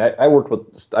seen that. I've worked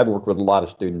with a lot of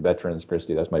student veterans,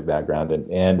 Christy. That's my background,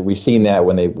 and we've seen that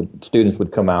when students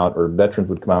would come out or veterans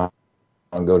would come out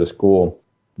and go to school,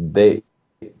 they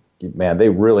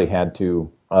really had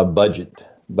to budget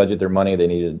their money. They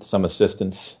needed some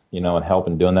assistance, and help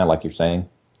in doing that, like you're saying.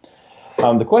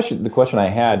 The question I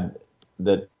had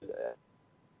that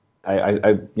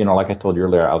I like I told you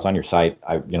earlier, I was on your site,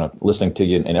 listening to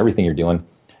you and everything you're doing.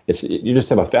 You just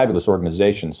have a fabulous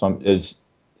organization. So as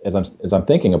I'm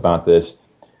thinking about this,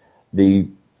 the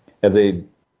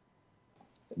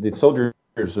soldiers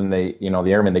and the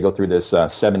airmen, they go through this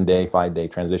 5-day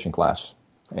transition class.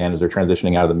 And as they're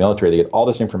transitioning out of the military, they get all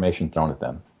this information thrown at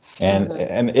them. And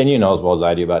and you know as well as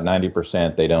I do, about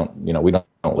 90% they don't, we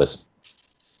don't listen.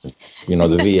 The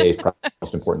VA is probably the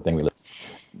most important thing we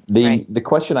listen. The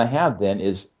question I have then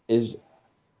is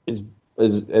you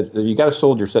got a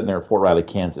soldier sitting there at Fort Riley,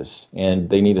 Kansas, and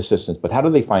they need assistance, but how do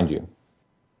they find you?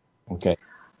 Okay.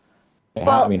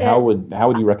 How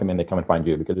would you recommend they come and find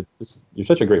you? Because you're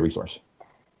such a great resource.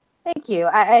 Thank you.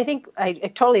 I think I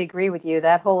totally agree with you.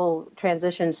 That whole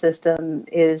transition system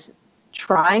is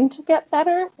trying to get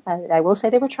better. I will say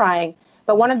they were trying.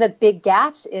 But one of the big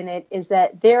gaps in it is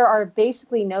that there are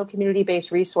basically no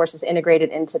community-based resources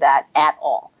integrated into that at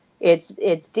all. It's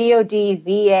DOD,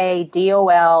 VA,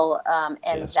 DOL,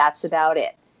 and that's about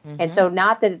it. Mm-hmm. And so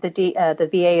not that the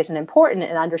VA isn't important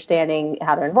in understanding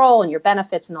how to enroll and your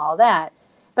benefits and all that,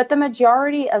 but the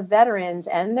majority of veterans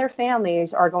and their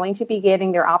families are going to be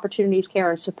getting their opportunities, care,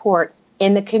 and support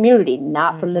in the community,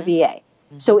 not from the VA.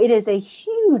 Mm-hmm. So it is a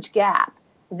huge gap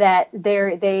that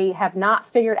they have not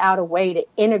figured out a way to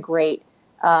integrate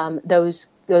those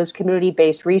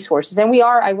community-based resources. And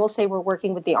I will say we're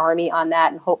working with the Army on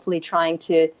that and hopefully trying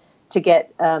to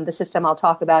get the system I'll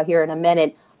talk about here in a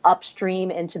minute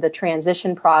upstream into the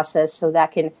transition process so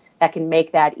that can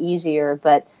make that easier.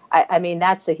 But I mean,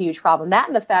 that's a huge problem. That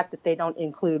and the fact that they don't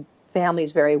include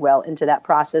families very well into that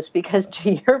process, because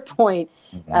to your point,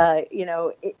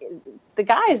 the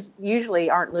guys usually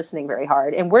aren't listening very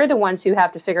hard, and we're the ones who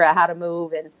have to figure out how to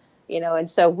move, and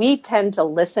so we tend to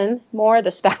listen more,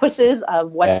 the spouses,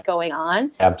 of what's going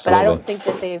on. Absolutely. But I don't think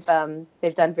that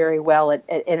they've done very well at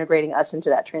integrating us into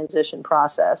that transition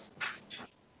process.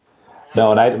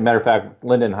 No, and matter of fact,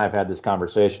 Linda and I have had this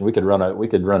conversation. We could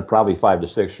run probably 5 to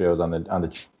 6 shows on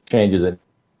the changes that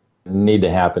need to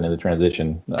happen in the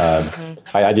transition.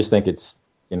 I just think it's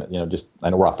just, I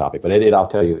know we're off topic, but I'll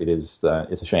tell you, it's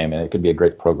a shame, and it could be a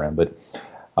great program. But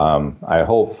I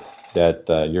hope that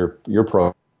your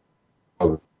program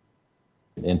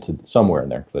into somewhere in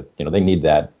there, but they need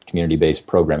that community-based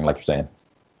programming, like you're saying.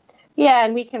 Yeah,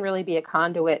 and we can really be a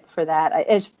conduit for that.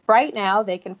 As right now,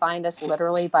 they can find us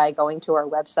literally by going to our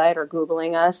website or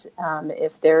Googling us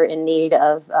if they're in need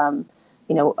of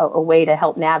a way to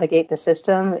help navigate the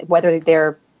system, whether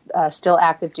they're still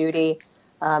active duty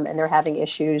and they're having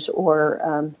issues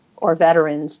or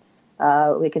veterans.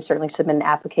 We can certainly submit an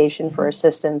application for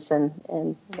assistance,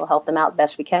 and we'll help them out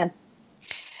best we can.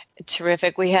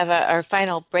 Terrific. We have our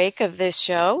final break of this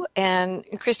show. And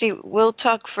Christy, we'll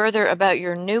talk further about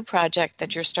your new project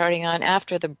that you're starting on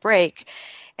after the break.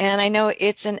 And I know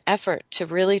it's an effort to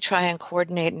really try and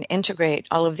coordinate and integrate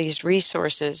all of these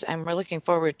resources, and we're looking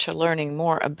forward to learning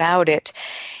more about it.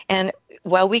 And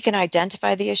while we can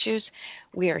identify the issues,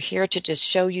 we are here to just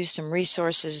show you some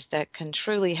resources that can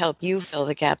truly help you fill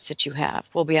the gaps that you have.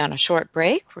 We'll be on a short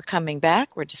break. We're coming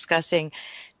back. We're discussing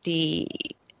the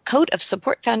Code of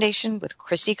Support Foundation with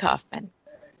Christy Kaufman.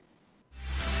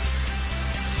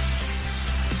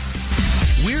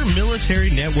 We're Military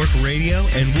Network Radio,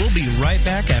 and we'll be right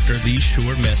back after these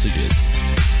short messages.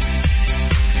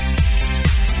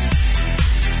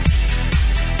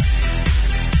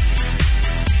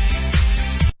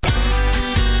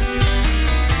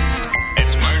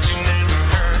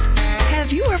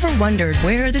 Have you ever wondered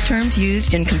where the terms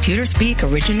used in computer speak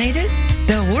originated?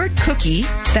 The word cookie,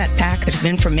 that packet of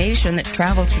information that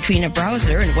travels between a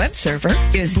browser and web server,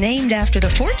 is named after the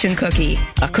fortune cookie,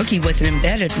 a cookie with an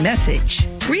embedded message.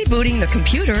 Rebooting the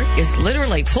computer is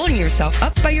literally pulling yourself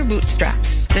up by your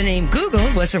bootstraps. The name Google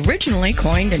was originally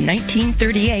coined in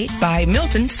 1938 by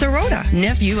Milton Sirota,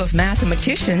 nephew of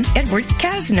mathematician Edward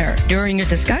Kasner, during a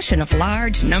discussion of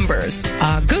large numbers.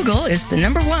 Google is the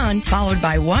number 1, followed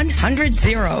by 100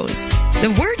 zeros.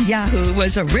 The word Yahoo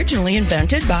was originally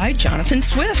invented by Jonathan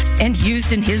Swift and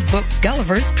used in his book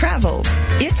Gulliver's Travels.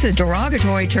 It's a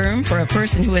derogatory term for a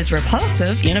person who is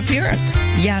repulsive in appearance.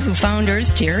 Yahoo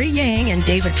founders Terry Yang and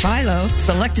David Filo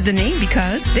selected the name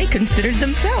because they considered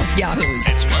themselves Yahoos.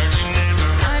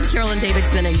 I'm Carolyn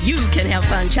Davidson, and you can have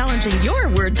fun challenging your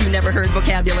words you never heard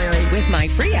vocabulary with my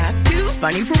free app, Too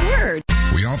Funny for Words.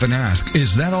 We often ask,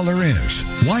 is that all there is?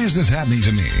 Why is this happening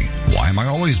to me? Why am I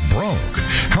always broke?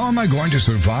 How am I going to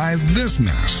survive this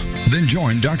mess? Then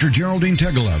join Dr. Geraldine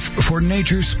Tegeloff for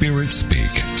Nature Spirit Speak,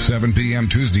 7 p.m.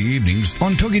 Tuesday evenings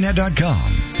on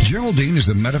TogiNet.com. Geraldine is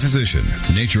a metaphysician,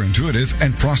 nature intuitive,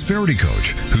 and prosperity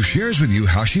coach who shares with you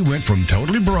how she went from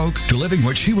totally broke to living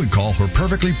what she would call her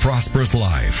perfectly prosperous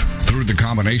life. Through the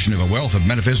combination of a wealth of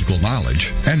metaphysical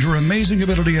knowledge and her amazing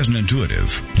ability as an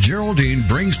intuitive, Geraldine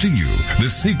brings to you the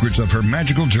secrets of her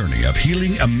magical journey of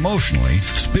healing emotionally,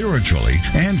 spiritually,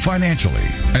 and financially.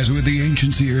 As with the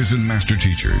ancient seers and master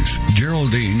teachers,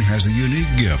 Geraldine has a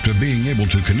unique gift of being able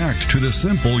to connect to the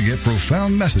simple yet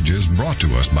profound messages brought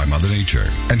to us by Mother Nature,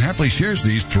 and happily shares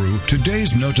these through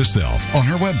today's note to self on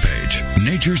her webpage,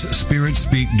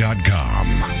 naturespiritspeak.com.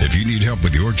 If you need help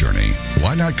with your journey,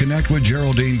 why not connect with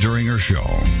Geraldine during her show,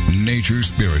 Nature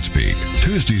Spirit Speak,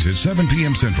 Tuesdays at 7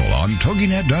 p.m. Central on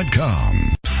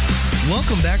TogiNet.com.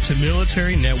 Welcome back to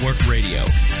Military Network Radio,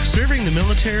 serving the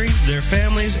military, their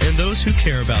families, and those who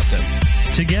care about them.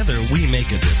 Together, we make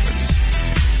a difference.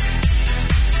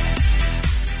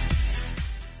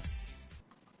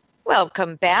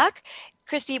 Welcome back.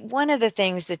 Christy, one of the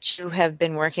things that you have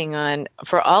been working on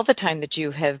for all the time that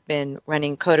you have been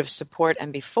running Code of Support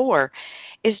and before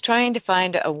is trying to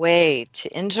find a way to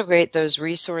integrate those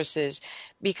resources,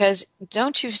 because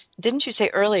didn't you say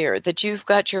earlier that you've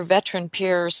got your veteran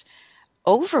peers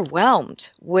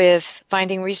overwhelmed with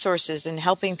finding resources and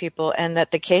helping people, and that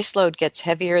the caseload gets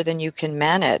heavier than you can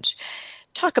manage?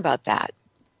 Talk about that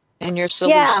and your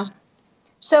solution. Yeah.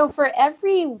 So for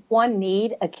every one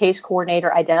need a case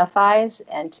coordinator identifies,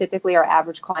 and typically our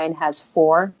average client has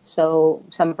 4. So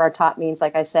some of our top needs,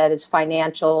 like I said, is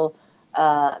financial,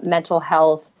 mental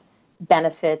health,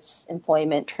 benefits,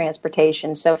 employment,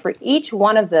 transportation. So for each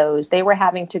one of those, they were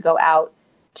having to go out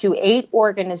to 8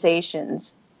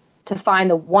 organizations to find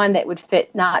the one that would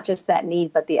fit not just that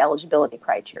need, but the eligibility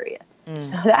criteria.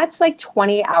 So that's like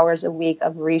 20 hours a week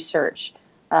of research.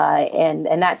 And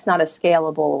that's not a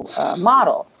scalable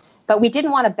model. But we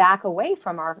didn't want to back away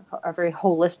from our very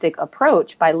holistic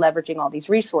approach by leveraging all these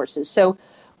resources. So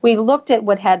we looked at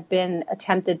what had been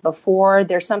attempted before.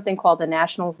 There's something called the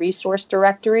National Resource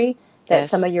Directory that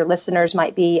some of your listeners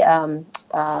might be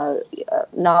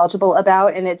knowledgeable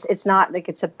about. And it's not like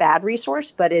it's a bad resource,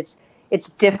 but it's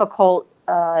difficult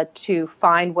to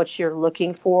find what you're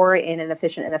looking for in an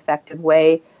efficient and effective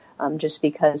way. Just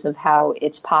because of how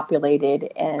it's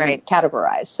populated and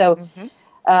categorized. So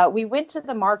we went to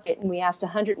the market and we asked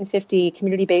 150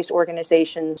 community-based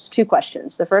organizations 2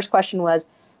 questions. The first question was,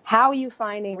 how are you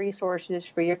finding resources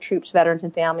for your troops, veterans,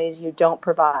 and families you don't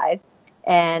provide?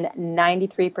 And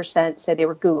 93% said they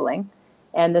were Googling.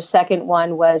 And the second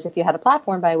one was, if you had a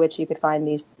platform by which you could find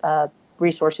these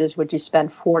resources, would you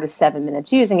spend 4 to 7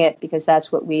 minutes using it? Because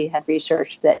that's what we had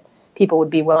researched that people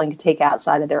would be willing to take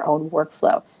outside of their own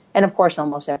workflow. And of course,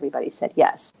 almost everybody said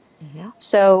yes.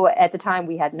 So at the time,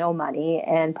 we had no money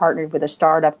and partnered with a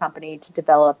startup company to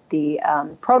develop the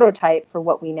prototype for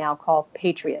what we now call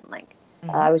Patriot Link.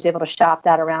 I was able to shop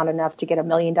that around enough to get a $1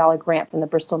 million grant from the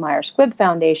Bristol Myers Squibb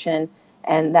Foundation,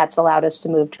 and that's allowed us to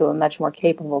move to a much more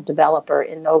capable developer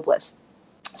in Noblis.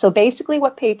 So basically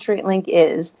what Patriot Link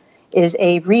is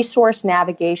a resource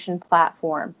navigation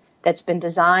platform that's been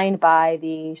designed by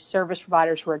the service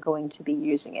providers who are going to be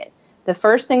using it. The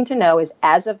first thing to know is,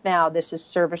 as of now, this is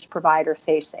service provider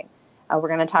facing. We're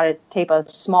going to try to take a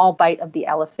small bite of the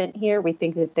elephant here. We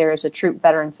think that there is a troop,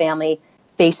 veteran, family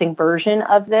facing version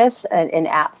of this in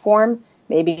app form,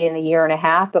 maybe in a year and a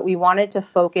half. But we wanted to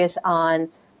focus on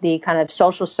the kind of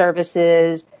social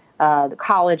services, the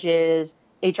colleges,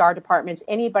 HR departments,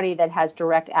 anybody that has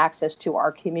direct access to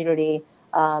our community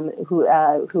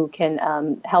who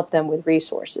can help them with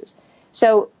resources.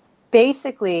 So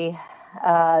basically,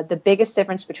 the biggest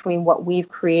difference between what we've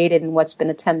created and what's been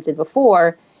attempted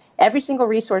before, every single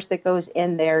resource that goes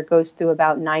in there goes through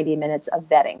about 90 minutes of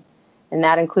vetting. And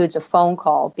that includes a phone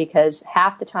call, because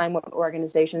half the time what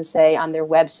organizations say on their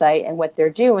website and what they're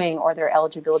doing or their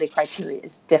eligibility criteria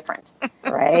is different,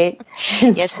 right?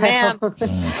 Yes, ma'am.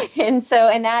 And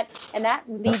that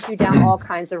leads you down all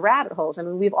kinds of rabbit holes. I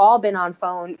mean, we've all been on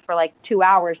phone for like 2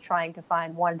 hours trying to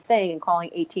find one thing and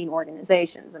calling 18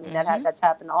 organizations. I mean, that's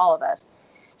happened to all of us.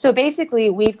 So basically,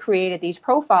 we've created these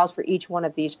profiles for each one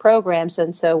of these programs.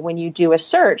 And so when you do a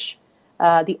search,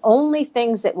 the only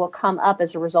things that will come up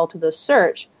as a result of the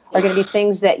search are going to be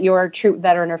things that your troop,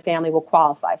 veteran, or family will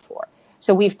qualify for.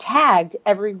 So we've tagged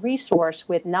every resource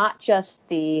with not just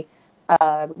the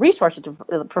resources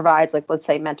it provides, like, let's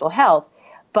say, mental health,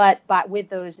 but with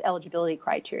those eligibility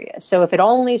criteria. So if it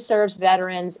only serves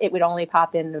veterans, it would only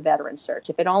pop in the veteran search.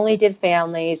 If it only did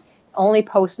families, only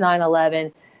post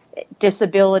 9/11,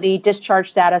 disability,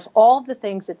 discharge status, all of the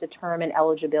things that determine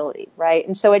eligibility, right?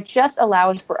 And so it just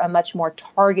allows for a much more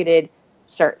targeted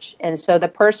search. And so the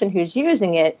person who's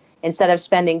using it, instead of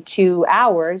spending 2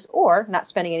 hours or not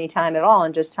spending any time at all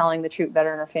and just telling the troop,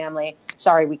 veteran, or family,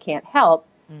 sorry, we can't help,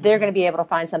 they're going to be able to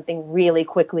find something really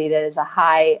quickly that is a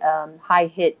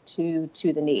high hit to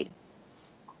the need.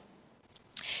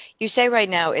 You say right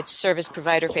now it's service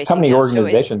provider facing. How many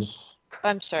organizations?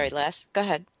 I'm sorry, Les. Go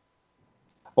ahead.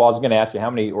 Well, I was going to ask you, how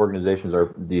many organizations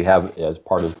do you have as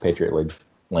part of Patriot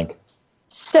Link?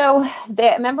 So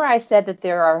remember I said that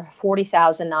there are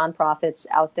 40,000 nonprofits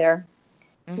out there.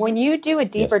 When you do a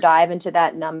deeper dive into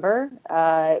that number,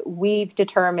 we've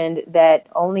determined that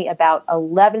only about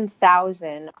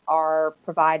 11,000 are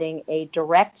providing a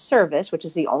direct service, which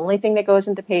is the only thing that goes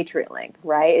into Patriot Link,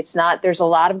 right? It's not, there's a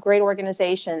lot of great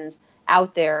organizations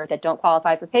out there that don't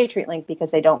qualify for Patriot Link because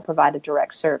they don't provide a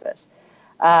direct service.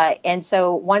 And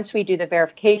so once we do the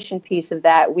verification piece of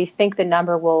that, we think the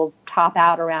number will top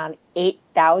out around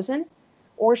 8,000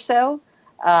 or so.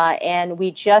 And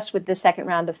we just, with the second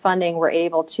round of funding, were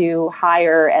able to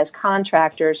hire as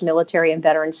contractors military and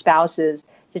veteran spouses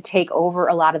to take over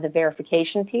a lot of the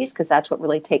verification piece, because that's what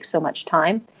really takes so much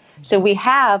time. So we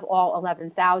have all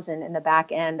 11,000 in the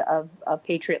back end of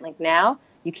Patriot Link now.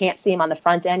 You can't see them on the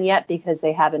front end yet because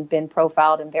they haven't been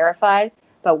profiled and verified.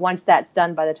 But once that's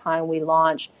done, by the time we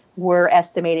launch, we're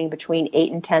estimating between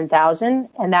 8,000 and 10,000.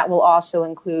 And that will also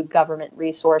include government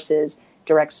resources,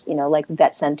 direct, like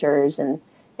vet centers and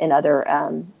other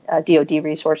DoD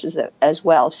resources as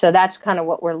well. So that's kind of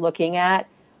what we're looking at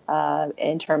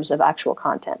in terms of actual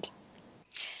content.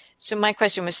 So my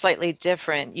question was slightly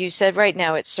different. You said right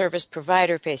now it's service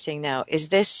provider facing now. Is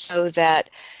this so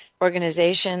that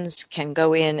organizations can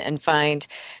go in and find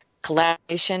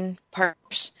collaboration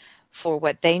partners for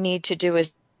what they need to do?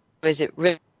 Is it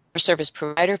really service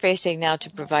provider facing now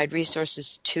to provide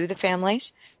resources to the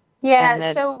families?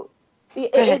 Yeah, so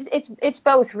it's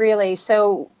both really.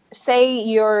 So say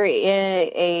you're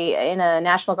in a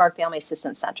National Guard Family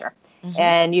Assistance Center,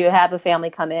 and you have a family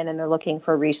come in and they're looking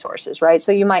for resources, right?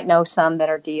 So you might know some that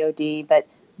are DoD, but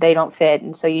they don't fit,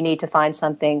 and so you need to find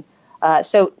something.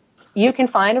 So you can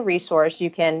find a resource. You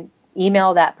can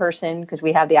email that person because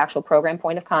we have the actual program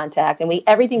point of contact, and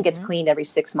everything gets cleaned every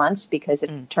 6 months because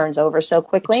it turns over so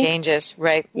quickly. It changes,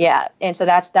 right? Yeah, and so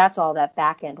that's all that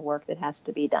back end work that has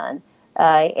to be done.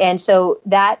 And so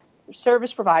that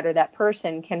service provider, that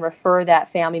person, can refer that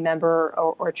family member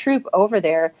or troop over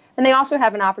there, and they also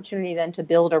have an opportunity then to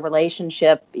build a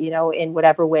relationship, in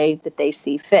whatever way that they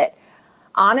see fit.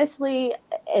 Honestly,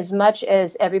 as much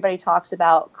as everybody talks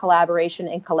about collaboration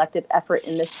and collective effort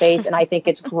in this space, and I think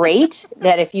it's great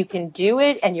that if you can do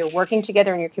it and you're working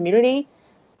together in your community,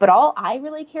 but all I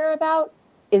really care about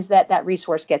is that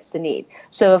resource gets to need.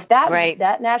 So if that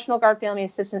National Guard Family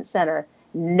Assistance Center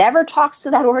never talks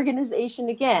to that organization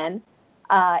again,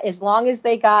 as long as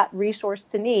they got resource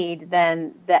to need,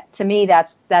 then that, to me,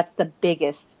 that's the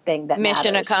biggest thing that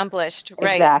mission matters. Accomplished,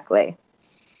 right? Exactly.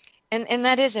 And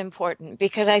that is important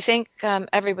because I think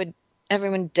everyone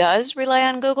does rely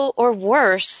on Google, or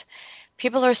worse,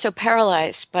 people are so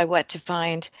paralyzed by what to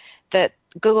find that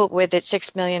Google, with its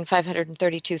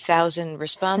 6,532,000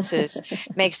 responses,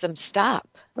 makes them stop.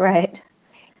 Right.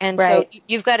 And so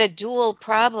you've got a dual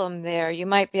problem there. You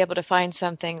might be able to find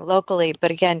something locally,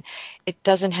 but again, it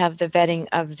doesn't have the vetting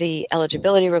of the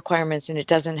eligibility requirements, and it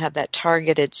doesn't have that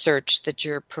targeted search that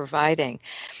you're providing.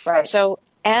 Right. So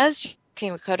as you're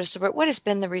working with CodaSupport, what has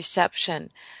been the reception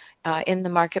in the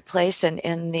marketplace and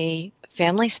in the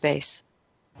family space?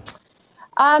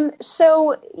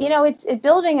 So, it's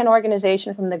building an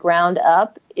organization from the ground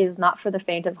up is not for the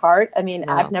faint of heart. I mean,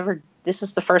 No. This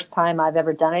was the first time I've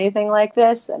ever done anything like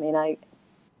this. I mean, I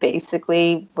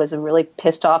basically was a really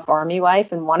pissed off Army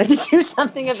wife and wanted to do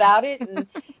something about it. And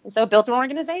so built an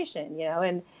organization,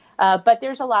 but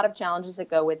there's a lot of challenges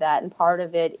that go with that. And part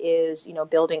of it is,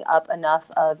 building up enough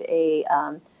of a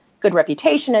good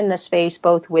reputation in the space,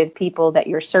 both with people that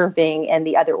you're serving and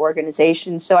the other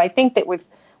organizations. So I think that we've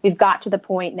got to the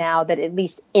point now that at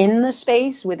least in the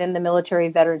space, within the military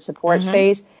veteran support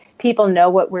space, people know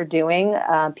what we're doing.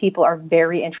 People are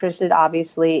very interested,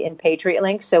 obviously, in Patriot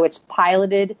Link. So it's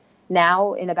piloted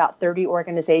now in about 30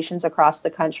 organizations across the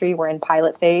country. We're in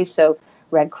pilot phase. So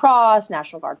Red Cross,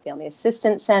 National Guard Family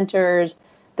Assistance Centers,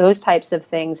 those types of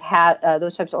things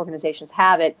those types of organizations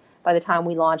have it. By the time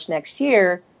we launch next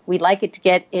year, we'd like it to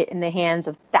get it in the hands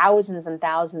of thousands and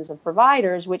thousands of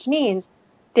providers, which means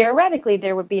theoretically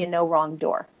there would be a no wrong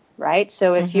door. Right.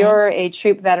 So if you're a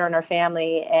troop veteran or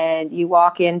family and you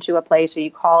walk into a place or you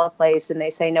call a place and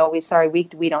they say, no,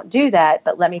 we don't do that.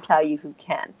 But let me tell you who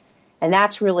can. And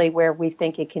that's really where we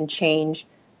think it can change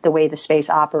the way the space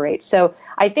operates. So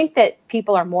I think that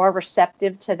people are more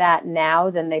receptive to that now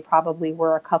than they probably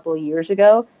were a couple of years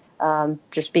ago,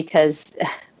 just because,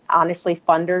 honestly,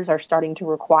 funders are starting to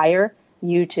require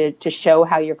you to show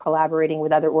how you're collaborating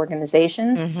with other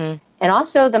organizations. And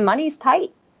also the money's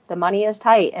tight. The money is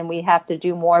tight, and we have to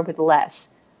do more with less.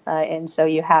 And so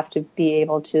you have to be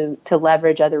able to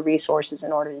leverage other resources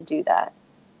in order to do that.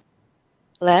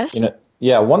 Les?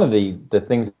 One of the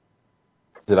things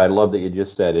that I love that you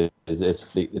just said is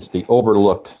it's the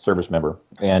overlooked service member.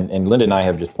 And Linda and I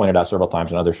have just pointed out several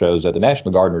times on other shows that the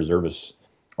National Guard and Reservists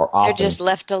are often... They're just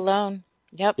left alone.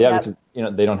 Yep. Yeah,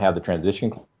 because, they don't have the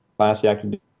transition class you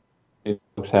actually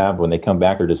folks have. When they come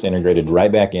back, they're just integrated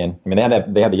right back in. I mean,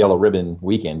 they have the yellow ribbon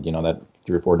weekend, that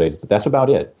 3 or 4 days, but that's about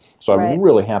it. So I'm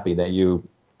really happy that you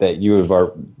that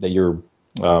you're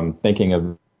thinking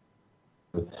of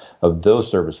those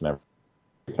service members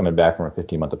coming back from a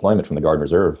 15-month deployment from the Guard and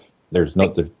Reserve.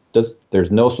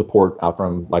 There's no support out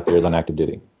from like they're on active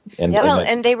duty.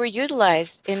 And they were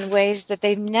utilized in ways that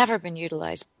they've never been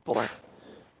utilized before.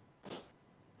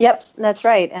 Yep, that's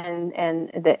right.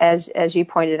 And as you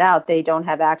pointed out, they don't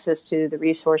have access to the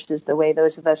resources the way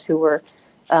those of us who were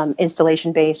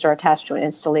installation-based or attached to an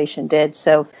installation did.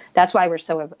 So that's why we're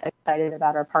so excited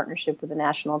about our partnership with the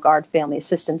National Guard Family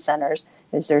Assistance Centers,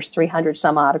 is there's 300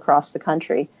 some odd across the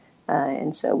country.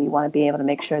 And so we want to be able to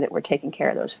make sure that we're taking care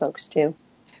of those folks too.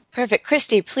 Perfect.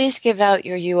 Christy, please give out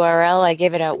your URL. I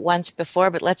gave it out once before,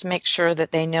 but let's make sure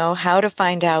that they know how to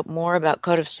find out more about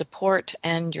Code of Support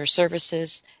and your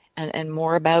services and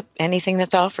more about anything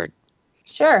that's offered.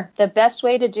 Sure. The best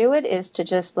way to do it is to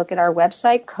just look at our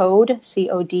website, code,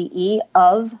 C-O-D-E,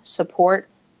 of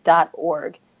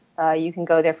support.org. You can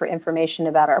go there for information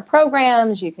about our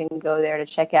programs. You can go there to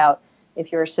check out,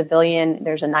 if you're a civilian,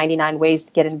 there's 99 ways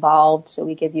to get involved. So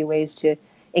we give you ways to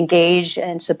engage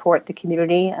and support the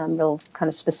community, real kind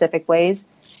of specific ways.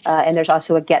 And there's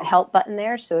also a Get Help button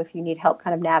there. So if you need help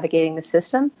kind of navigating the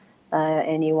system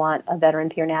and you want a veteran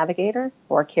peer navigator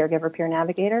or a caregiver peer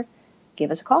navigator,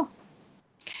 give us a call.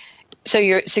 So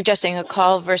you're suggesting a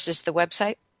call versus the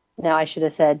website? No, I should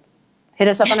have said, hit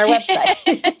us up on our website.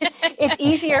 It's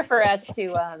easier for us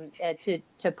to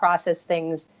process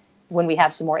things when we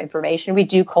have some more information. We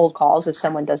do cold calls if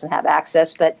someone doesn't have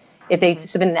access, but if they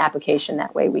submit an application,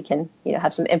 that way we can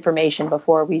have some information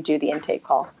before we do the intake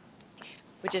call.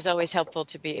 Which is always helpful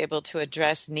to be able to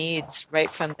address needs right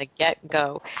from the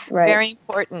get-go. Right. Very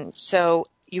important. So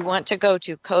you want to go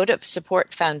to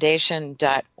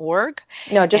codeofsupportfoundation.org.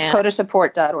 No, just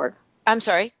codeofsupport.org. I'm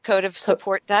sorry,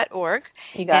 codeofsupport.org.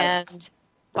 You got it. And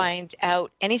find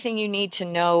out anything you need to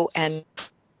know and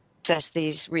access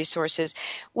these resources.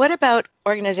 What about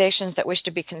organizations that wish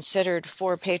to be considered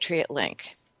for Patriot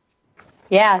Link?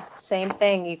 Yeah, same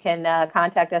thing. You can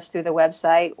contact us through the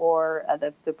website or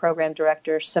the program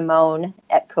director, Simone,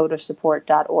 at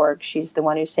codeofsupport.org. She's the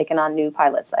one who's taken on new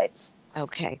pilot sites.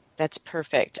 Okay, that's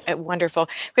perfect. Wonderful.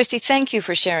 Christy, thank you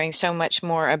for sharing so much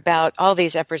more about all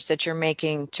these efforts that you're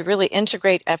making to really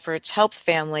integrate efforts, help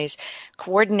families,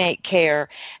 coordinate care,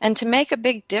 and to make a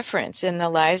big difference in the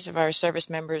lives of our service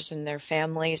members and their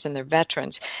families and their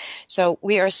veterans. So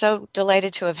we are so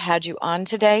delighted to have had you on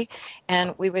today,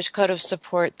 and we wish Code of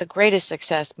Support the greatest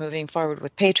success moving forward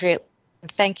with Patriot.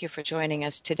 Thank you for joining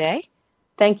us today.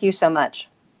 Thank you so much.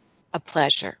 A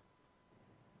pleasure.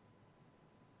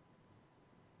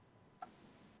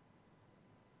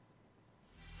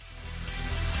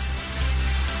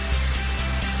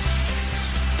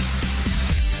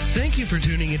 Thank you for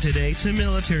tuning in today to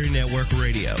Military Network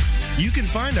Radio. You can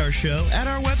find our show at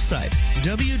our website,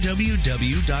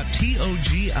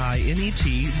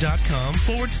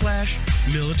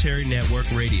 www.toginet.com/Military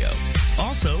Network Radio.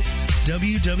 Also,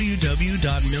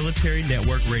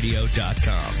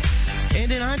 www.militarynetworkradio.com.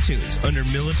 And in iTunes under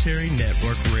Military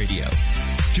Network Radio.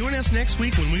 Join us next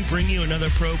week when we bring you another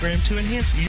program to enhance